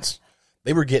weapons.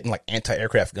 They were getting like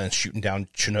anti-aircraft guns shooting down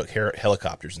Chinook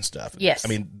helicopters and stuff. Yes. I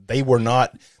mean, they were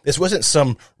not, this wasn't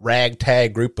some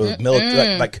ragtag group of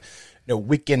military, like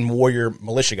weekend warrior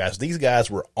militia guys. These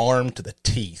guys were armed to the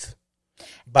teeth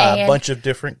by a bunch of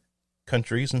different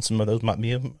countries, and some of those might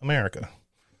be America.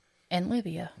 And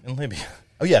Libya.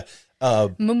 Oh, yeah.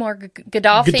 Muammar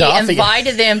Gaddafi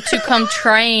invited them to come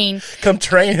train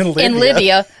in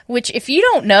Libya. Which, if you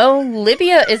don't know,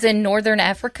 Libya is in northern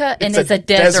Africa and it's a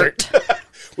desert.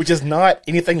 Which is not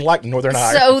anything like Northern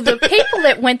Ireland. So the people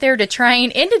that went there to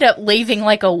train ended up leaving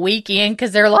like a weekend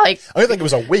because they're like... I don't think it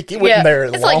was a week. It wasn't there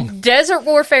long. It's like desert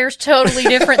warfare is totally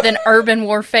different than urban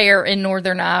warfare in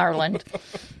Northern Ireland.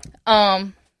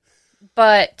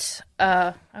 But,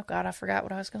 oh God, I forgot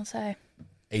what I was going to say.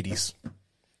 80s.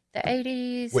 The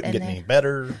 80s. Wasn't getting any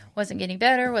better. Wasn't getting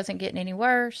better. Wasn't getting any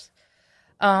worse.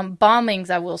 Bombings,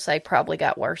 I will say, probably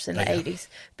got worse in the 80s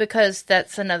because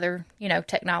that's another,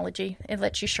 technology. It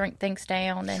lets you shrink things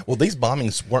down. And well, these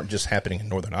bombings weren't just happening in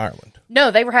Northern Ireland.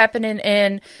 No, they were happening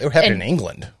in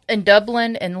England. In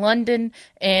Dublin, in London,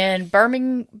 and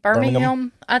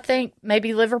Birmingham, I think,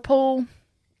 maybe Liverpool.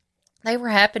 They were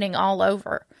happening all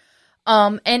over.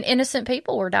 And innocent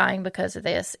people were dying because of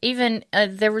this. Even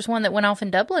there was one that went off in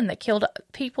Dublin that killed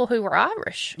people who were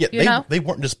Irish. Yeah, they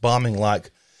weren't just bombing like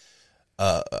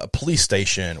a police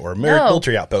station or a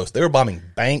military outpost. They were bombing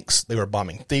banks. They were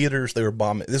bombing theaters. They were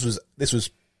bombing. This was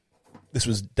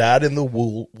dyed in the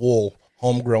wool,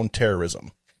 homegrown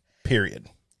terrorism. Period.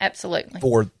 Absolutely.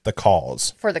 For the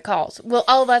cause.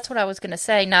 Well, that's what I was going to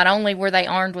say. Not only were they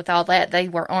armed with all that, they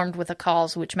were armed with a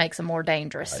cause, which makes them more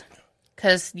dangerous.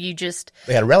 Because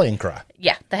they had a rallying cry.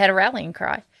 Yeah, they had a rallying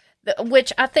cry.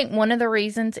 Which I think one of the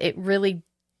reasons it really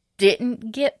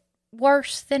didn't get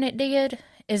worse than it did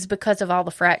is because of all the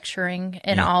fracturing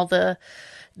and all the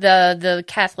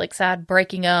Catholic side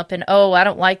breaking up and, I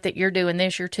don't like that you're doing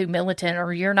this, you're too militant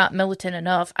or you're not militant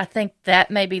enough. I think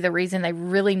that may be the reason they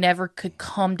really never could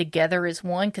come together as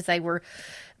one because they were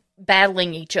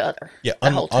battling each other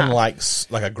the whole time. Unlike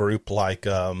like a group like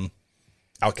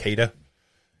Al-Qaeda.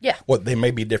 Yeah. Well, they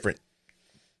may be different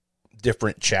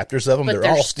chapters of them. But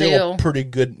they're all still pretty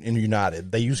good and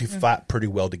united. They usually fight pretty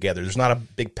well together. There's not a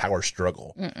big power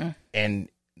struggle. And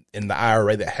in the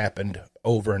IRA, that happened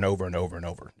over and over and over and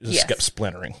over. It just kept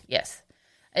splintering. Yes.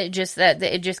 It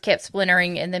just kept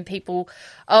splintering. And then people,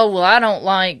 I don't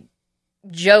like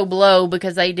Joe Blow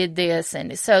because they did this.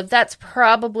 And so that's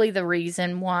probably the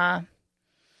reason why,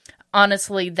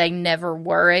 honestly, they never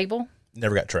were able.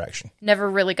 Never got traction. Never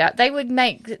really got. They would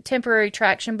make temporary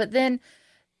traction, but then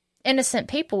innocent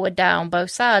people would die on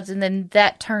both sides, and then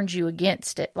that turns you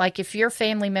against it. Like if your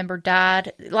family member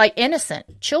died, like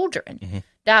innocent children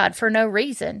died for no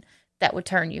reason, that would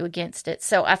turn you against it.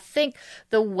 So I think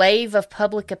the wave of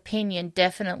public opinion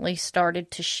definitely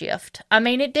started to shift. I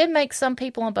mean, it did make some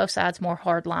people on both sides more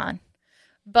hardline,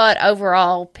 but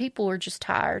overall, people were just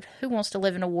tired. Who wants to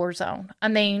live in a war zone? I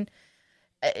mean,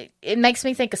 it makes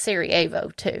me think of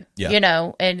Sarajevo too,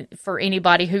 and for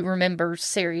anybody who remembers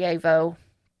Sarajevo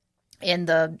in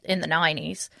the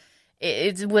 90s,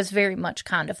 it was very much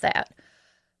kind of that.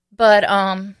 But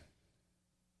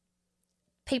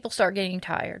people start getting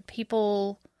tired.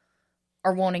 People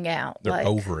are wanting out. They're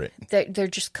over it. They're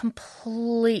just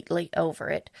completely over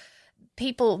it.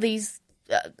 People, these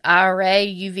IRA,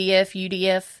 UVF,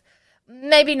 UDF,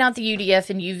 maybe not the UDF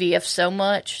and UVF so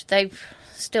much. They've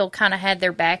still kind of had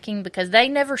their backing because they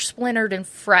never splintered and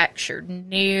fractured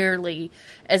nearly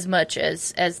as much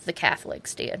as the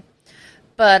Catholics did.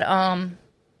 But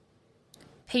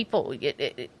people,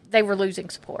 they were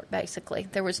losing support, basically.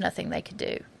 There was nothing they could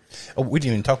do. Oh, we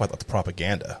didn't even talk about the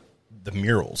propaganda, the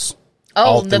murals.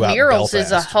 Oh, the murals Belfast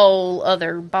is a whole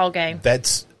other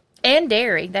ballgame. And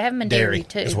Derry. They have them in Derry,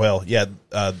 too. As well, yeah.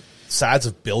 Sides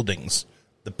of buildings,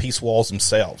 the peace walls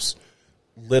themselves,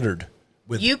 littered.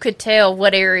 You could tell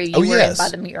what area you were in by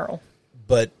the mural.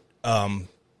 But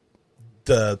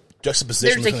the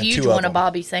juxtaposition between the two of them. There's a huge one of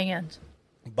Bobby Sands.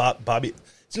 Bobby, it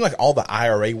seemed like all the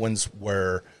IRA ones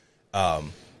were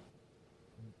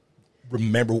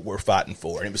remember what we're fighting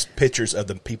for. And it was pictures of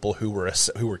the people who were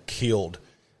killed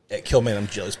at Kilmainham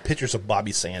Jail. It was pictures of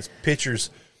Bobby Sands, pictures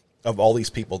of all these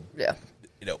people. Yeah.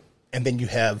 And then you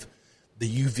have the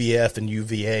UVF and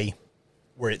UVA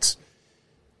where it's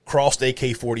crossed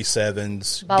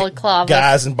AK-47s, balaclavas,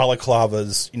 guys in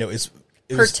balaclavas. It's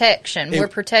protection. We're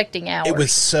protecting ours. It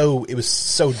was so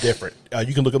different.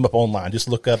 You can look them up online. Just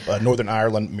look up Northern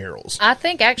Ireland murals. I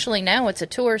think actually now it's a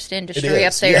tourist industry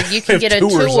up there. Yeah. You can get a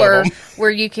tour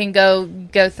where you can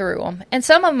go through them, and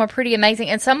some of them are pretty amazing,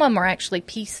 and some of them are actually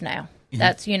peace now.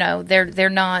 That's they're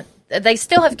not. They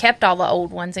still have kept all the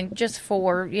old ones, and just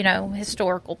for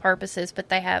historical purposes, but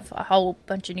they have a whole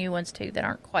bunch of new ones too that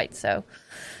aren't quite so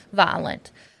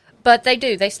violent. But they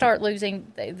do. They start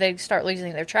losing. They start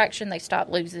losing their traction. They stop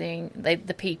losing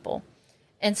the people,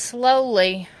 and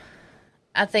slowly,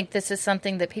 I think this is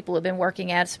something that people have been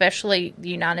working at, especially the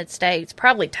United States,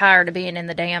 probably tired of being in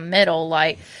the damn middle.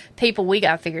 Like, people, we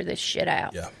got to figure this shit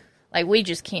out. Yeah. Like, we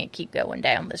just can't keep going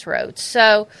down this road.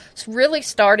 So, it's really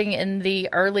starting in the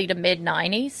early to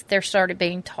mid-'90s, there started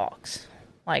being talks.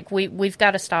 Like, we've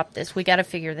got to stop this. We got to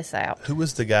figure this out. Who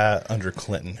was the guy under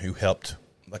Clinton who helped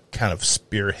kind of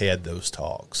spearhead those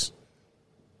talks?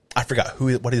 I forgot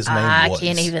what his name was. I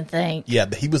can't even think. Yeah,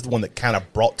 but he was the one that kind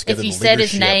of brought together. If you the said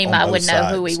his leadership name, on I both would know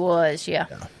who sides. he was. Yeah.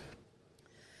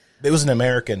 It was an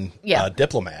American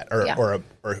diplomat, or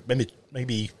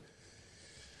maybe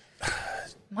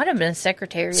might have been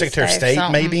Secretary of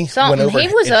State, maybe. Something. Went over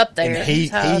he was up there. And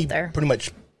he up there. pretty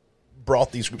much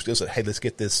brought these groups together and said, hey, let's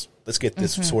get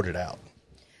this sorted out.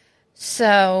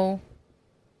 So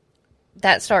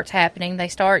that starts happening. They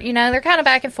start, they're kind of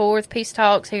back and forth, peace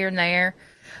talks here and there.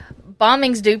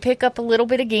 Bombings do pick up a little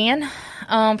bit again,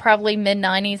 probably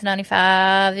mid-'90s,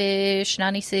 95-ish,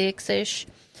 96-ish.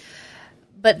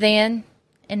 But then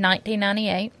in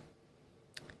 1998,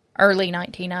 early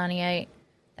 1998,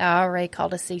 the IRA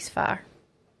called a ceasefire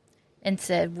and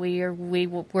said we're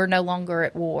no longer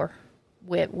at war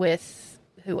with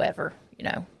whoever,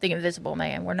 the Invisible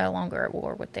Man. We're no longer at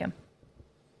war with them.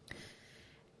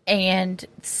 And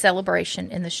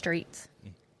celebration in the streets.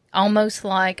 Almost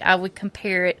like I would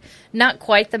compare it, not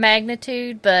quite the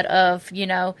magnitude, but of,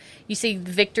 you see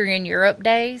Victory in Europe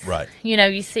days. Right.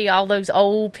 You see all those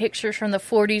old pictures from the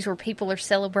 40s where people are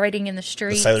celebrating in the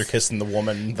streets. The sailor kissing the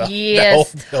woman.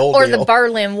 Yes. The whole or deal. the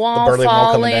Berlin Wall Berlin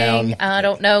Wall coming falling. down. I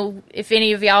don't know if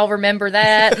any of y'all remember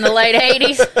that in the late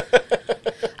 80s.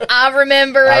 I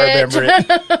remember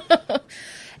it.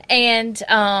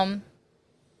 And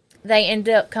they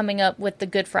ended up coming up with the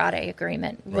Good Friday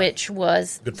Agreement, right. which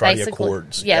was Good Friday basically,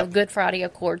 Accords. Yeah, Yep. Good Friday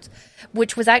Accords,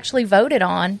 which was actually voted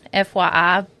on,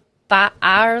 FYI, by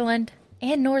Ireland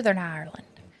and Northern Ireland.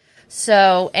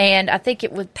 So, and I think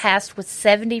it was passed with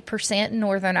 70% in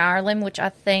Northern Ireland, which I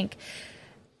think,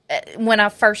 when I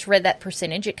first read that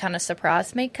percentage, it kind of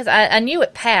surprised me because I knew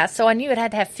it passed, so I knew it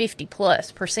had to have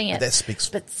 50+%. That speaks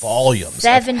volumes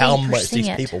 70%. of how much these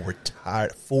people were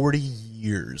tired. 40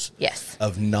 years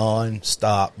of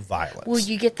non-stop violence. Well,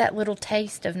 you get that little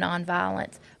taste of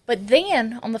nonviolence. But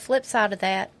then, on the flip side of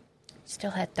that, you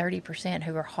still had 30%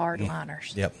 who were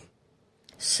hardliners. Yep.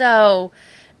 So,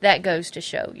 that goes to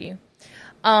show you.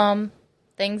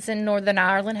 Things in Northern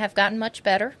Ireland have gotten much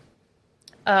better.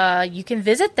 You can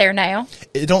visit there now.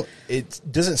 It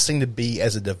doesn't seem to be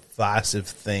as a divisive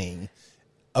thing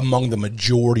among the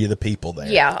majority of the people there.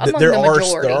 Yeah, among the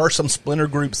majority. There are some splinter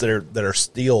groups that are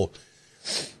still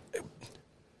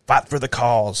fight for the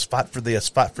cause, fight for this,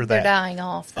 fight for that. They're dying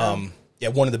off. Though.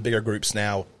 One of the bigger groups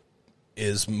now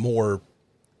is more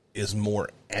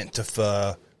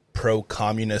Antifa,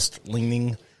 pro-communist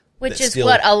leaning, which is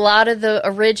what a lot of the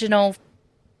original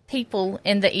people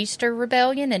in the Easter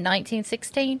Rebellion in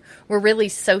 1916 were really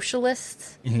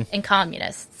socialists and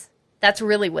communists. That's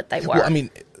really what they were. Well, I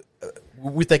mean,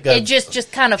 we think of it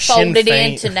just kind of folded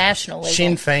into nationalism.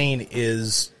 Sinn Féin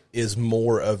is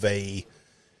more of a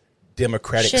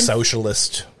democratic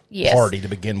socialist party to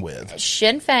begin with.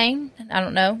 Sinn Féin, I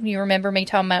don't know, you remember me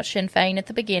talking about Sinn Féin at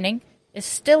the beginning, is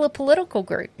still a political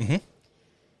group. Mm-hmm.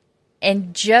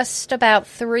 And just about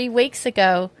 3 weeks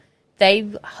ago,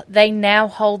 they now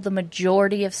hold the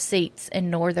majority of seats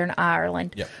in Northern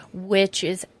Ireland, which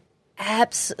is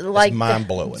absolutely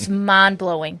mind-blowing. It's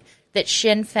mind-blowing that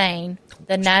Sinn Féin,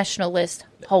 the nationalists,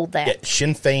 hold that. Yeah,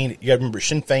 Sinn Féin, you got to remember,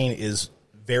 Sinn Féin is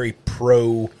very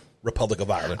pro-Republic of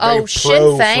Ireland. Oh,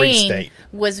 Sinn Féin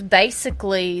was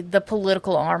basically the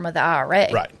political arm of the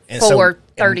IRA and for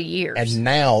 30 years. And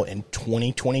now, in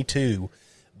 2022,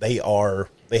 they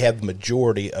have the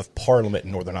majority of Parliament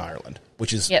in Northern Ireland,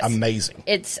 which is amazing.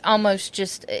 It's almost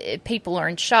just people are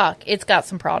in shock. It's got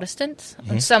some Protestants.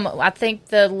 I think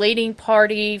the leading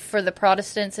party for the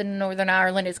Protestants in Northern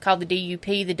Ireland is called the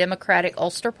DUP, the Democratic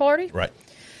Ulster Party. Right.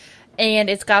 And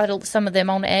it's got some of them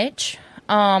on edge,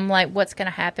 like what's going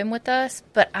to happen with us.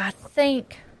 But I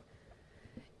think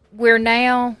we're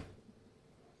now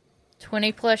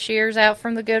 20-plus years out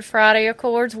from the Good Friday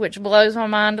Accords, which blows my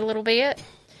mind a little bit.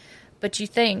 But you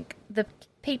think the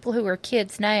people who are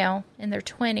kids now in their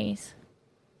 20s,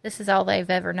 this is all they've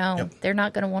ever known. Yep. They're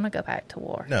not going to want to go back to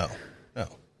war. No.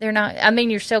 They're not. I mean,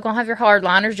 you're still going to have your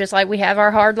hardliners, just like we have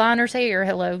our hardliners here.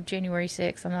 Hello, January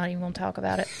 6th. I'm not even going to talk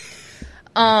about it.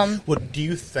 Well, do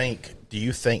you think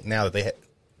now that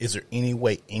is there any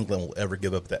way England will ever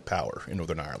give up that power in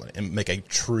Northern Ireland and make a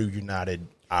true united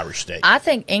Irish state? I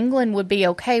think England would be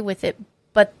okay with it.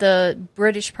 But the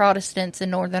British Protestants in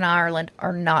Northern Ireland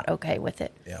are not okay with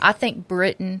it. Yeah. I think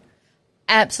Britain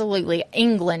absolutely,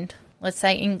 England, let's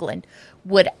say England,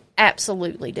 would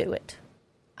absolutely do it.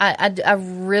 I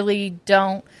really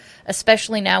don't,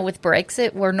 especially now with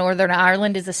Brexit, where Northern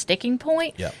Ireland is a sticking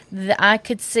point. Yep. I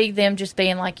could see them just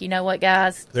being like, you know what,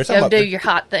 guys, They're go do your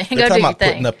hot thing. Go do your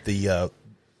thing. Putting up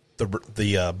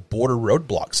the border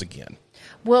roadblocks again.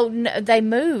 Well, they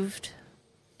moved.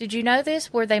 Did you know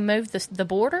this? Where they moved the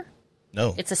border?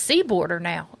 No. It's a sea border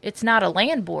now. It's not a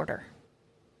land border.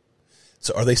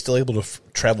 So are they still able to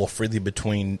travel freely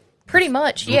between? Pretty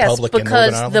much, yes, Republic and Northern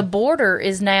because Ireland? the border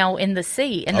is now in the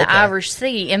sea, in the Okay. Irish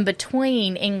Sea, in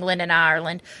between England and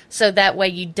Ireland. So that way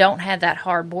you don't have that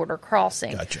hard border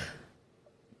crossing. Gotcha.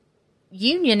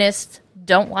 Unionists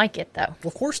don't like it, though. Well,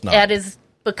 of course not. That is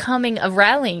becoming a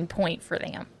rallying point for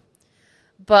them.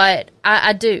 But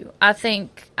I do. I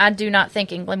do not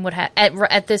think England would have,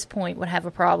 at this point, would have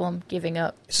a problem giving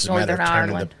up It's just a matter Northern of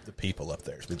turning Ireland. the people up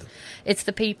there. It's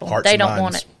the people. Hearts They and don't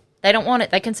want minds. it. They don't want it.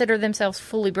 They consider themselves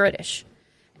fully British.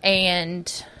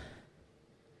 And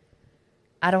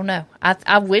I don't know.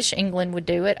 I wish England would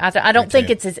do it. I don't think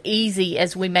too. it's as easy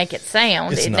as we make it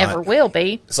sound. It's It not. never will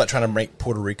be. It's like trying to make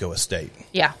Puerto Rico a state.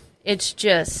 Yeah. It's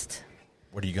just,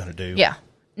 What are you going to do? yeah.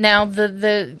 Now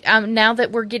now that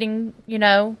we're getting,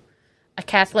 a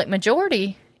Catholic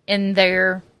majority in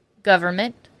their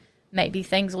government, maybe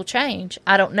things will change.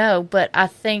 I don't know, but I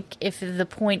think if the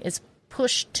point is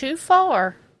pushed too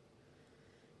far,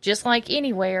 just like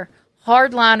anywhere,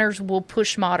 hardliners will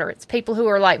push moderates. People who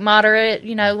are like moderate,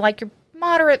 like your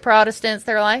moderate Protestants,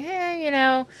 they're like,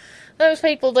 hey, those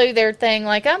people do their thing.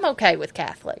 Like, I'm okay with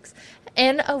Catholics.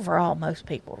 And overall, most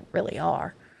people really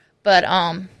are. But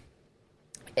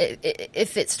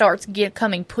if it starts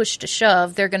coming push to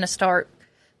shove, they're going to start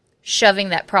shoving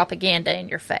that propaganda in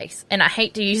your face. And I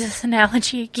hate to use this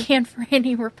analogy again for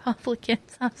any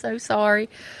Republicans. I'm so sorry.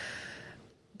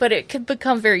 But it could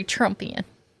become very Trumpian,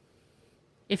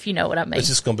 if you know what I mean.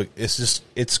 It's going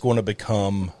to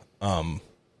become.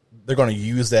 They're going to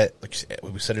use that, like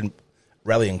we said in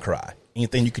rallying cry.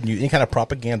 Anything you can use, any kind of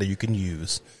propaganda you can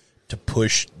use to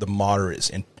push the moderates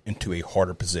into a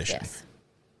harder position. Yes.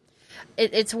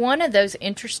 It's one of those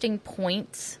interesting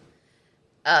points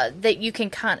that you can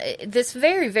this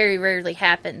very, very rarely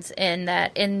happens, in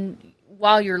that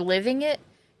while you're living it,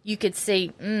 you could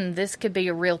see, this could be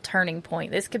a real turning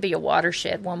point. This could be a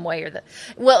watershed one way or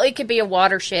it could be a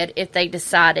watershed if they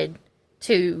decided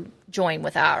to join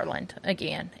with Ireland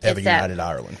again. Have a united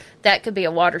Ireland. That could be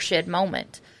a watershed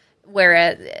moment,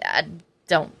 whereas I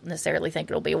don't necessarily think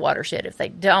it'll be a watershed if they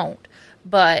don't,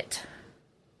 but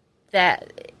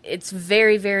that it's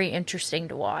very, very interesting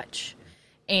to watch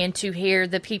and to hear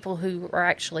the people who are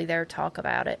actually there talk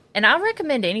about it. And I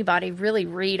recommend anybody really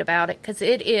read about it, because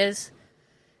it is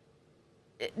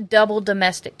double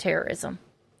domestic terrorism.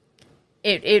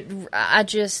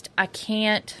 I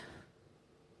can't.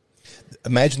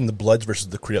 Imagine the Bloods versus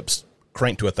the Crips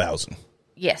cranked to 1,000.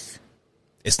 Yes.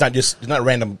 It's not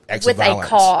random acts With of violence. a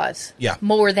cause. Yeah.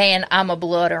 More than I'm a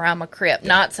Blood or I'm a Crip.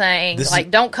 Not saying,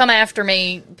 don't come after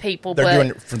me, people. They're but doing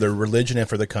it for their religion and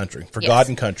for the country. For Yes. God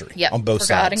and country. Yep, On both for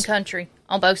sides. God and country.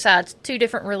 On both sides. Two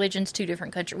different religions, two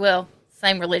different countries. Well,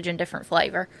 same religion, different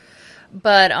flavor.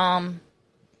 But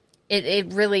it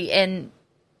really, and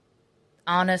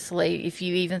honestly, if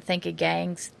you even think of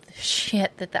gangs, the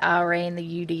shit that the IRA and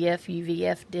the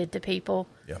UVF did to people,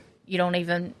 Yeah. you don't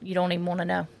even want to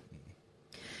know.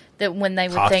 That when they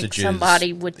would think Hostages,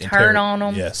 somebody would turn on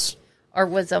them, Yes. or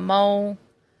was a mole,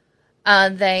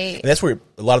 And that's where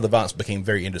a lot of the violence became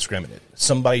very indiscriminate.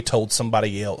 Somebody told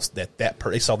somebody else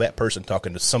they saw that person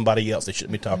talking to somebody else they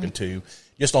shouldn't be talking to.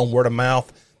 Just on word of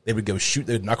mouth, they would go shoot.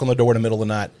 They would knock on the door in the middle of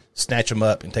the night, snatch them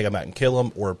up, and take them out and kill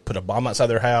them, or put a bomb outside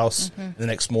their house. And the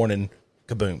next morning,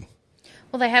 kaboom.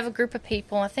 well, they have a group of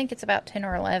people. I think it's about 10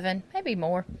 or 11, maybe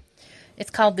more. It's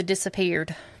called the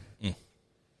Disappeared.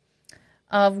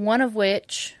 Of one of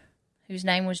which, whose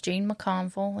name was Jean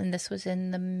McConville, and this was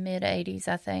in the mid-'80s,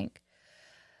 I think.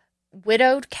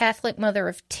 Widowed Catholic mother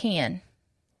of 10,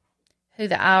 who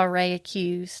the IRA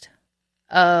accused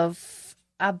of,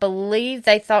 I believe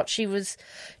they thought she was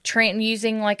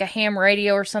using like a ham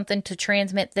radio or something to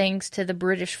transmit things to the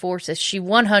British forces. She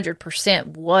 100%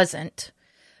 wasn't,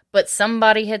 but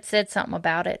somebody had said something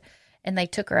about it, and they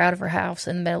took her out of her house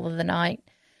in the middle of the night,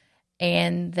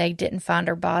 and they didn't find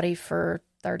her body for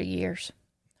 30 years.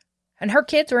 And her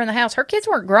kids were in the house. Her kids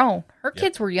weren't grown. Her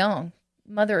kids were young,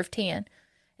 mother of 10.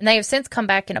 And they have since come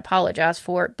back and apologized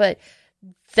for it. But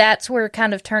that's where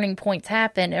kind of turning points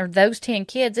happen. Or those 10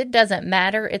 kids, it doesn't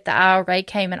matter if the IRA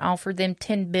came and offered them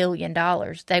 $10 billion.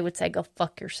 They would say, go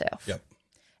fuck yourself. Yep.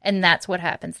 And that's what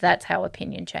happens. That's how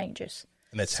opinion changes.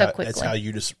 And that's so how quickly. that's how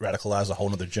you just radicalize a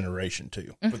whole other generation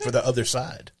too. But for the other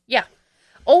side. Yeah.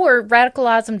 Or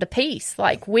radicalize them to peace.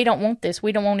 Like, we don't want this.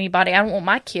 We don't want anybody. I don't want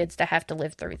my kids to have to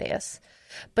live through this.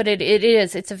 But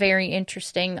it's a very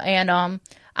interesting. And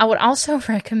I would also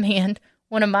recommend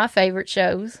one of my favorite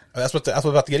shows. That's what I'm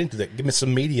about to get into. That. Give me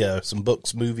some media, some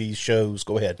books, movies, shows.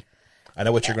 Go ahead. I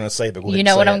know what you're going to say, but go ahead. You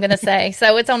know what I'm going to say.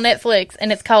 So it's on Netflix,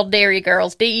 and it's called Derry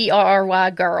Girls, Derry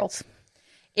Girls.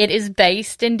 It is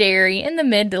based in Derry in the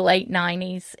mid to late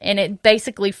 90s, and it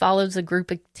basically follows a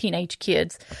group of teenage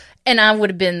kids. And I would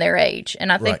have been their age.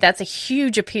 And I think that's a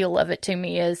huge appeal of it to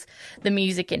me, is the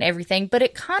music and everything. But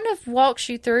it kind of walks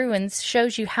you through and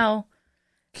shows you how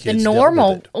Kids the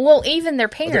normal, well, even their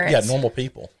parents. Yeah, normal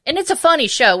people. And it's a funny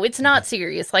show. It's not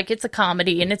serious. Like, it's a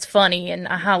comedy, and it's funny, and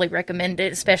I highly recommend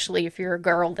it, especially if you're a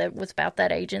girl that was about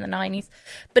that age in the 90s.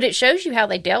 But it shows you how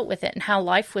they dealt with it and how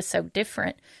life was so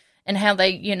different and how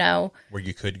they, where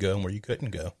you could go and where you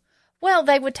couldn't go. Well,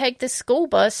 they would take this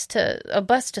bus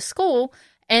to school,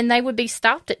 and they would be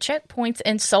stopped at checkpoints,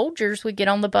 and soldiers would get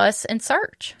on the bus and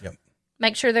search. Yep.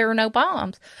 Make sure there were no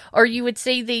bombs. Or you would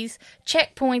see these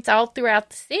checkpoints all throughout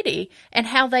the city, and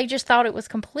how they just thought it was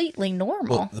completely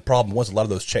normal. Well, the problem was a lot of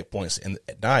those checkpoints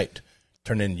at night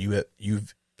turned into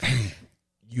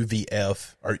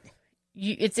UVF or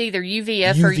It's either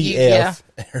UVF or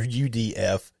or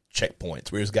UDF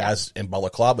checkpoints, whereas guys in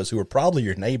balaclavas who were probably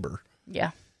your neighbor,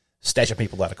 stashing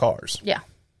people out of cars. Yeah.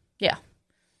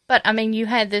 But I mean, you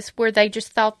had this where they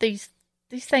just thought these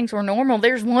things were normal.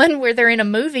 There's one where they're in a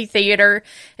movie theater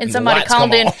and somebody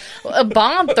called in a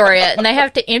bomb threat, and they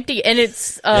have to empty, and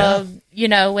it's and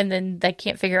then they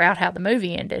can't figure out how the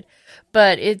movie ended.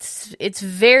 But it's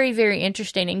very, very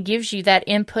interesting and gives you that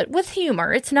input with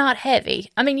humor. It's not heavy.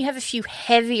 I mean, you have a few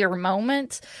heavier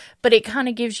moments, but it kind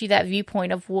of gives you that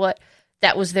viewpoint of what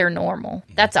that was their normal.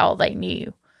 That's all they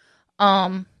knew.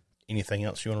 Anything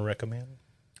else you want to recommend?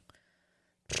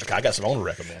 Okay, I got some I want to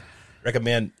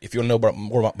recommend. If you want to know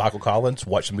more about Michael Collins,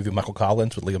 watch the movie Michael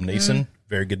Collins with Liam Neeson.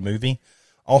 Very good movie.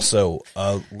 Also,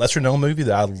 a lesser known movie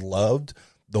that I loved,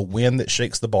 The Wind That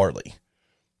Shakes the Barley.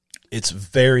 It's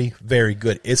very, very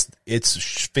good.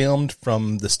 It's filmed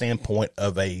from the standpoint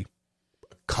of a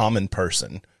common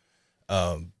person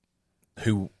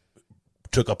who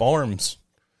took up arms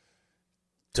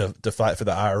to fight for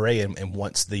the IRA, and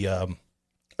once the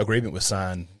agreement was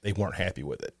signed, they weren't happy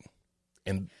with it,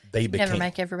 and they became never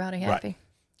make everybody happy. Right.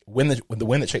 When the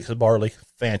Wind That Shakes the Barley,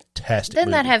 fantastic. Didn't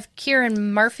movie. that have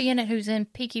Kieran Murphy in it, who's in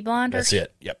Peaky Blinders? That's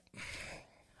it. Yep.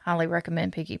 Highly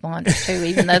recommend Peaky Blinders too,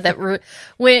 even though they were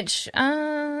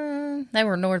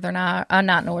Northern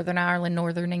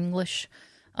Northern English.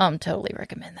 Totally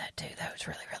recommend that too. That was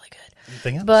really, really good.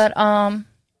 Anything else? But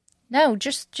no,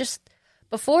 just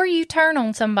before you turn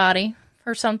on somebody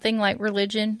for something like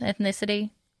religion, ethnicity,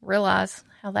 realize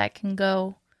how that can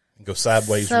go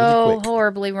sideways so really quick.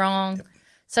 horribly wrong. Yep.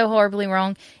 So horribly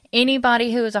wrong.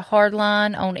 Anybody who is a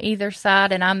hardline on either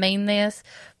side, and I mean this,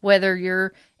 whether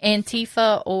you're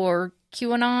Antifa or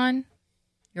QAnon,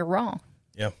 you're wrong.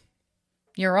 Yeah.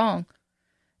 You're wrong.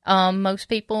 Most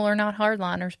people are not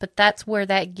hardliners, but that's where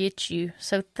that gets you.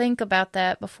 So think about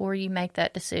that before you make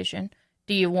that decision.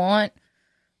 Do you want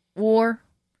war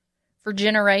for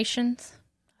generations?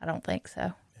 I don't think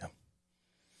so. Yeah.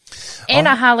 And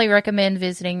I highly recommend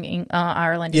visiting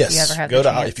Ireland if you ever have the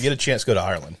chance. If you get a chance, go to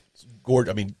Ireland. It's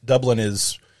gorgeous. I mean, Dublin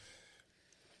is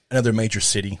another major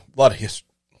city. A lot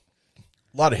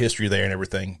of history there and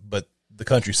everything, but the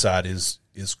countryside is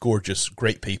gorgeous.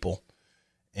 Great people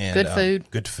and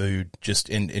good food. Just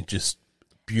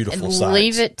beautiful. And sights.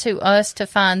 Leave it to us to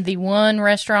find the one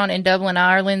restaurant in Dublin,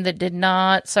 Ireland that did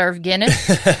not serve Guinness.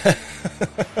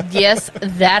 Yes,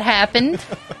 that happened.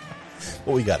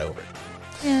 Well, we got over it.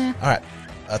 Yeah. All right.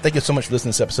 Thank you so much for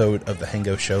listening to this episode of The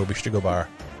Hango Show. Be sure to go by our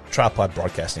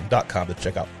tripodbroadcasting.com to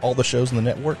check out all the shows in the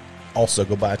network. Also,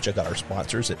 go by and check out our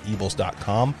sponsors at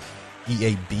eables.com,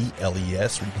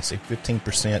 EABLES, where you can save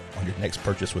 15% on your next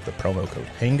purchase with the promo code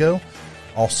HANGO.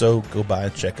 Also, go by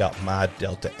and check out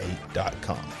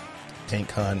mydelta8.com.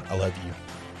 Tank Hun, I love you.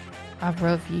 I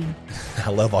love you. I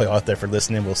love all y'all out there for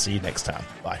listening. We'll see you next time.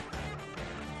 Bye.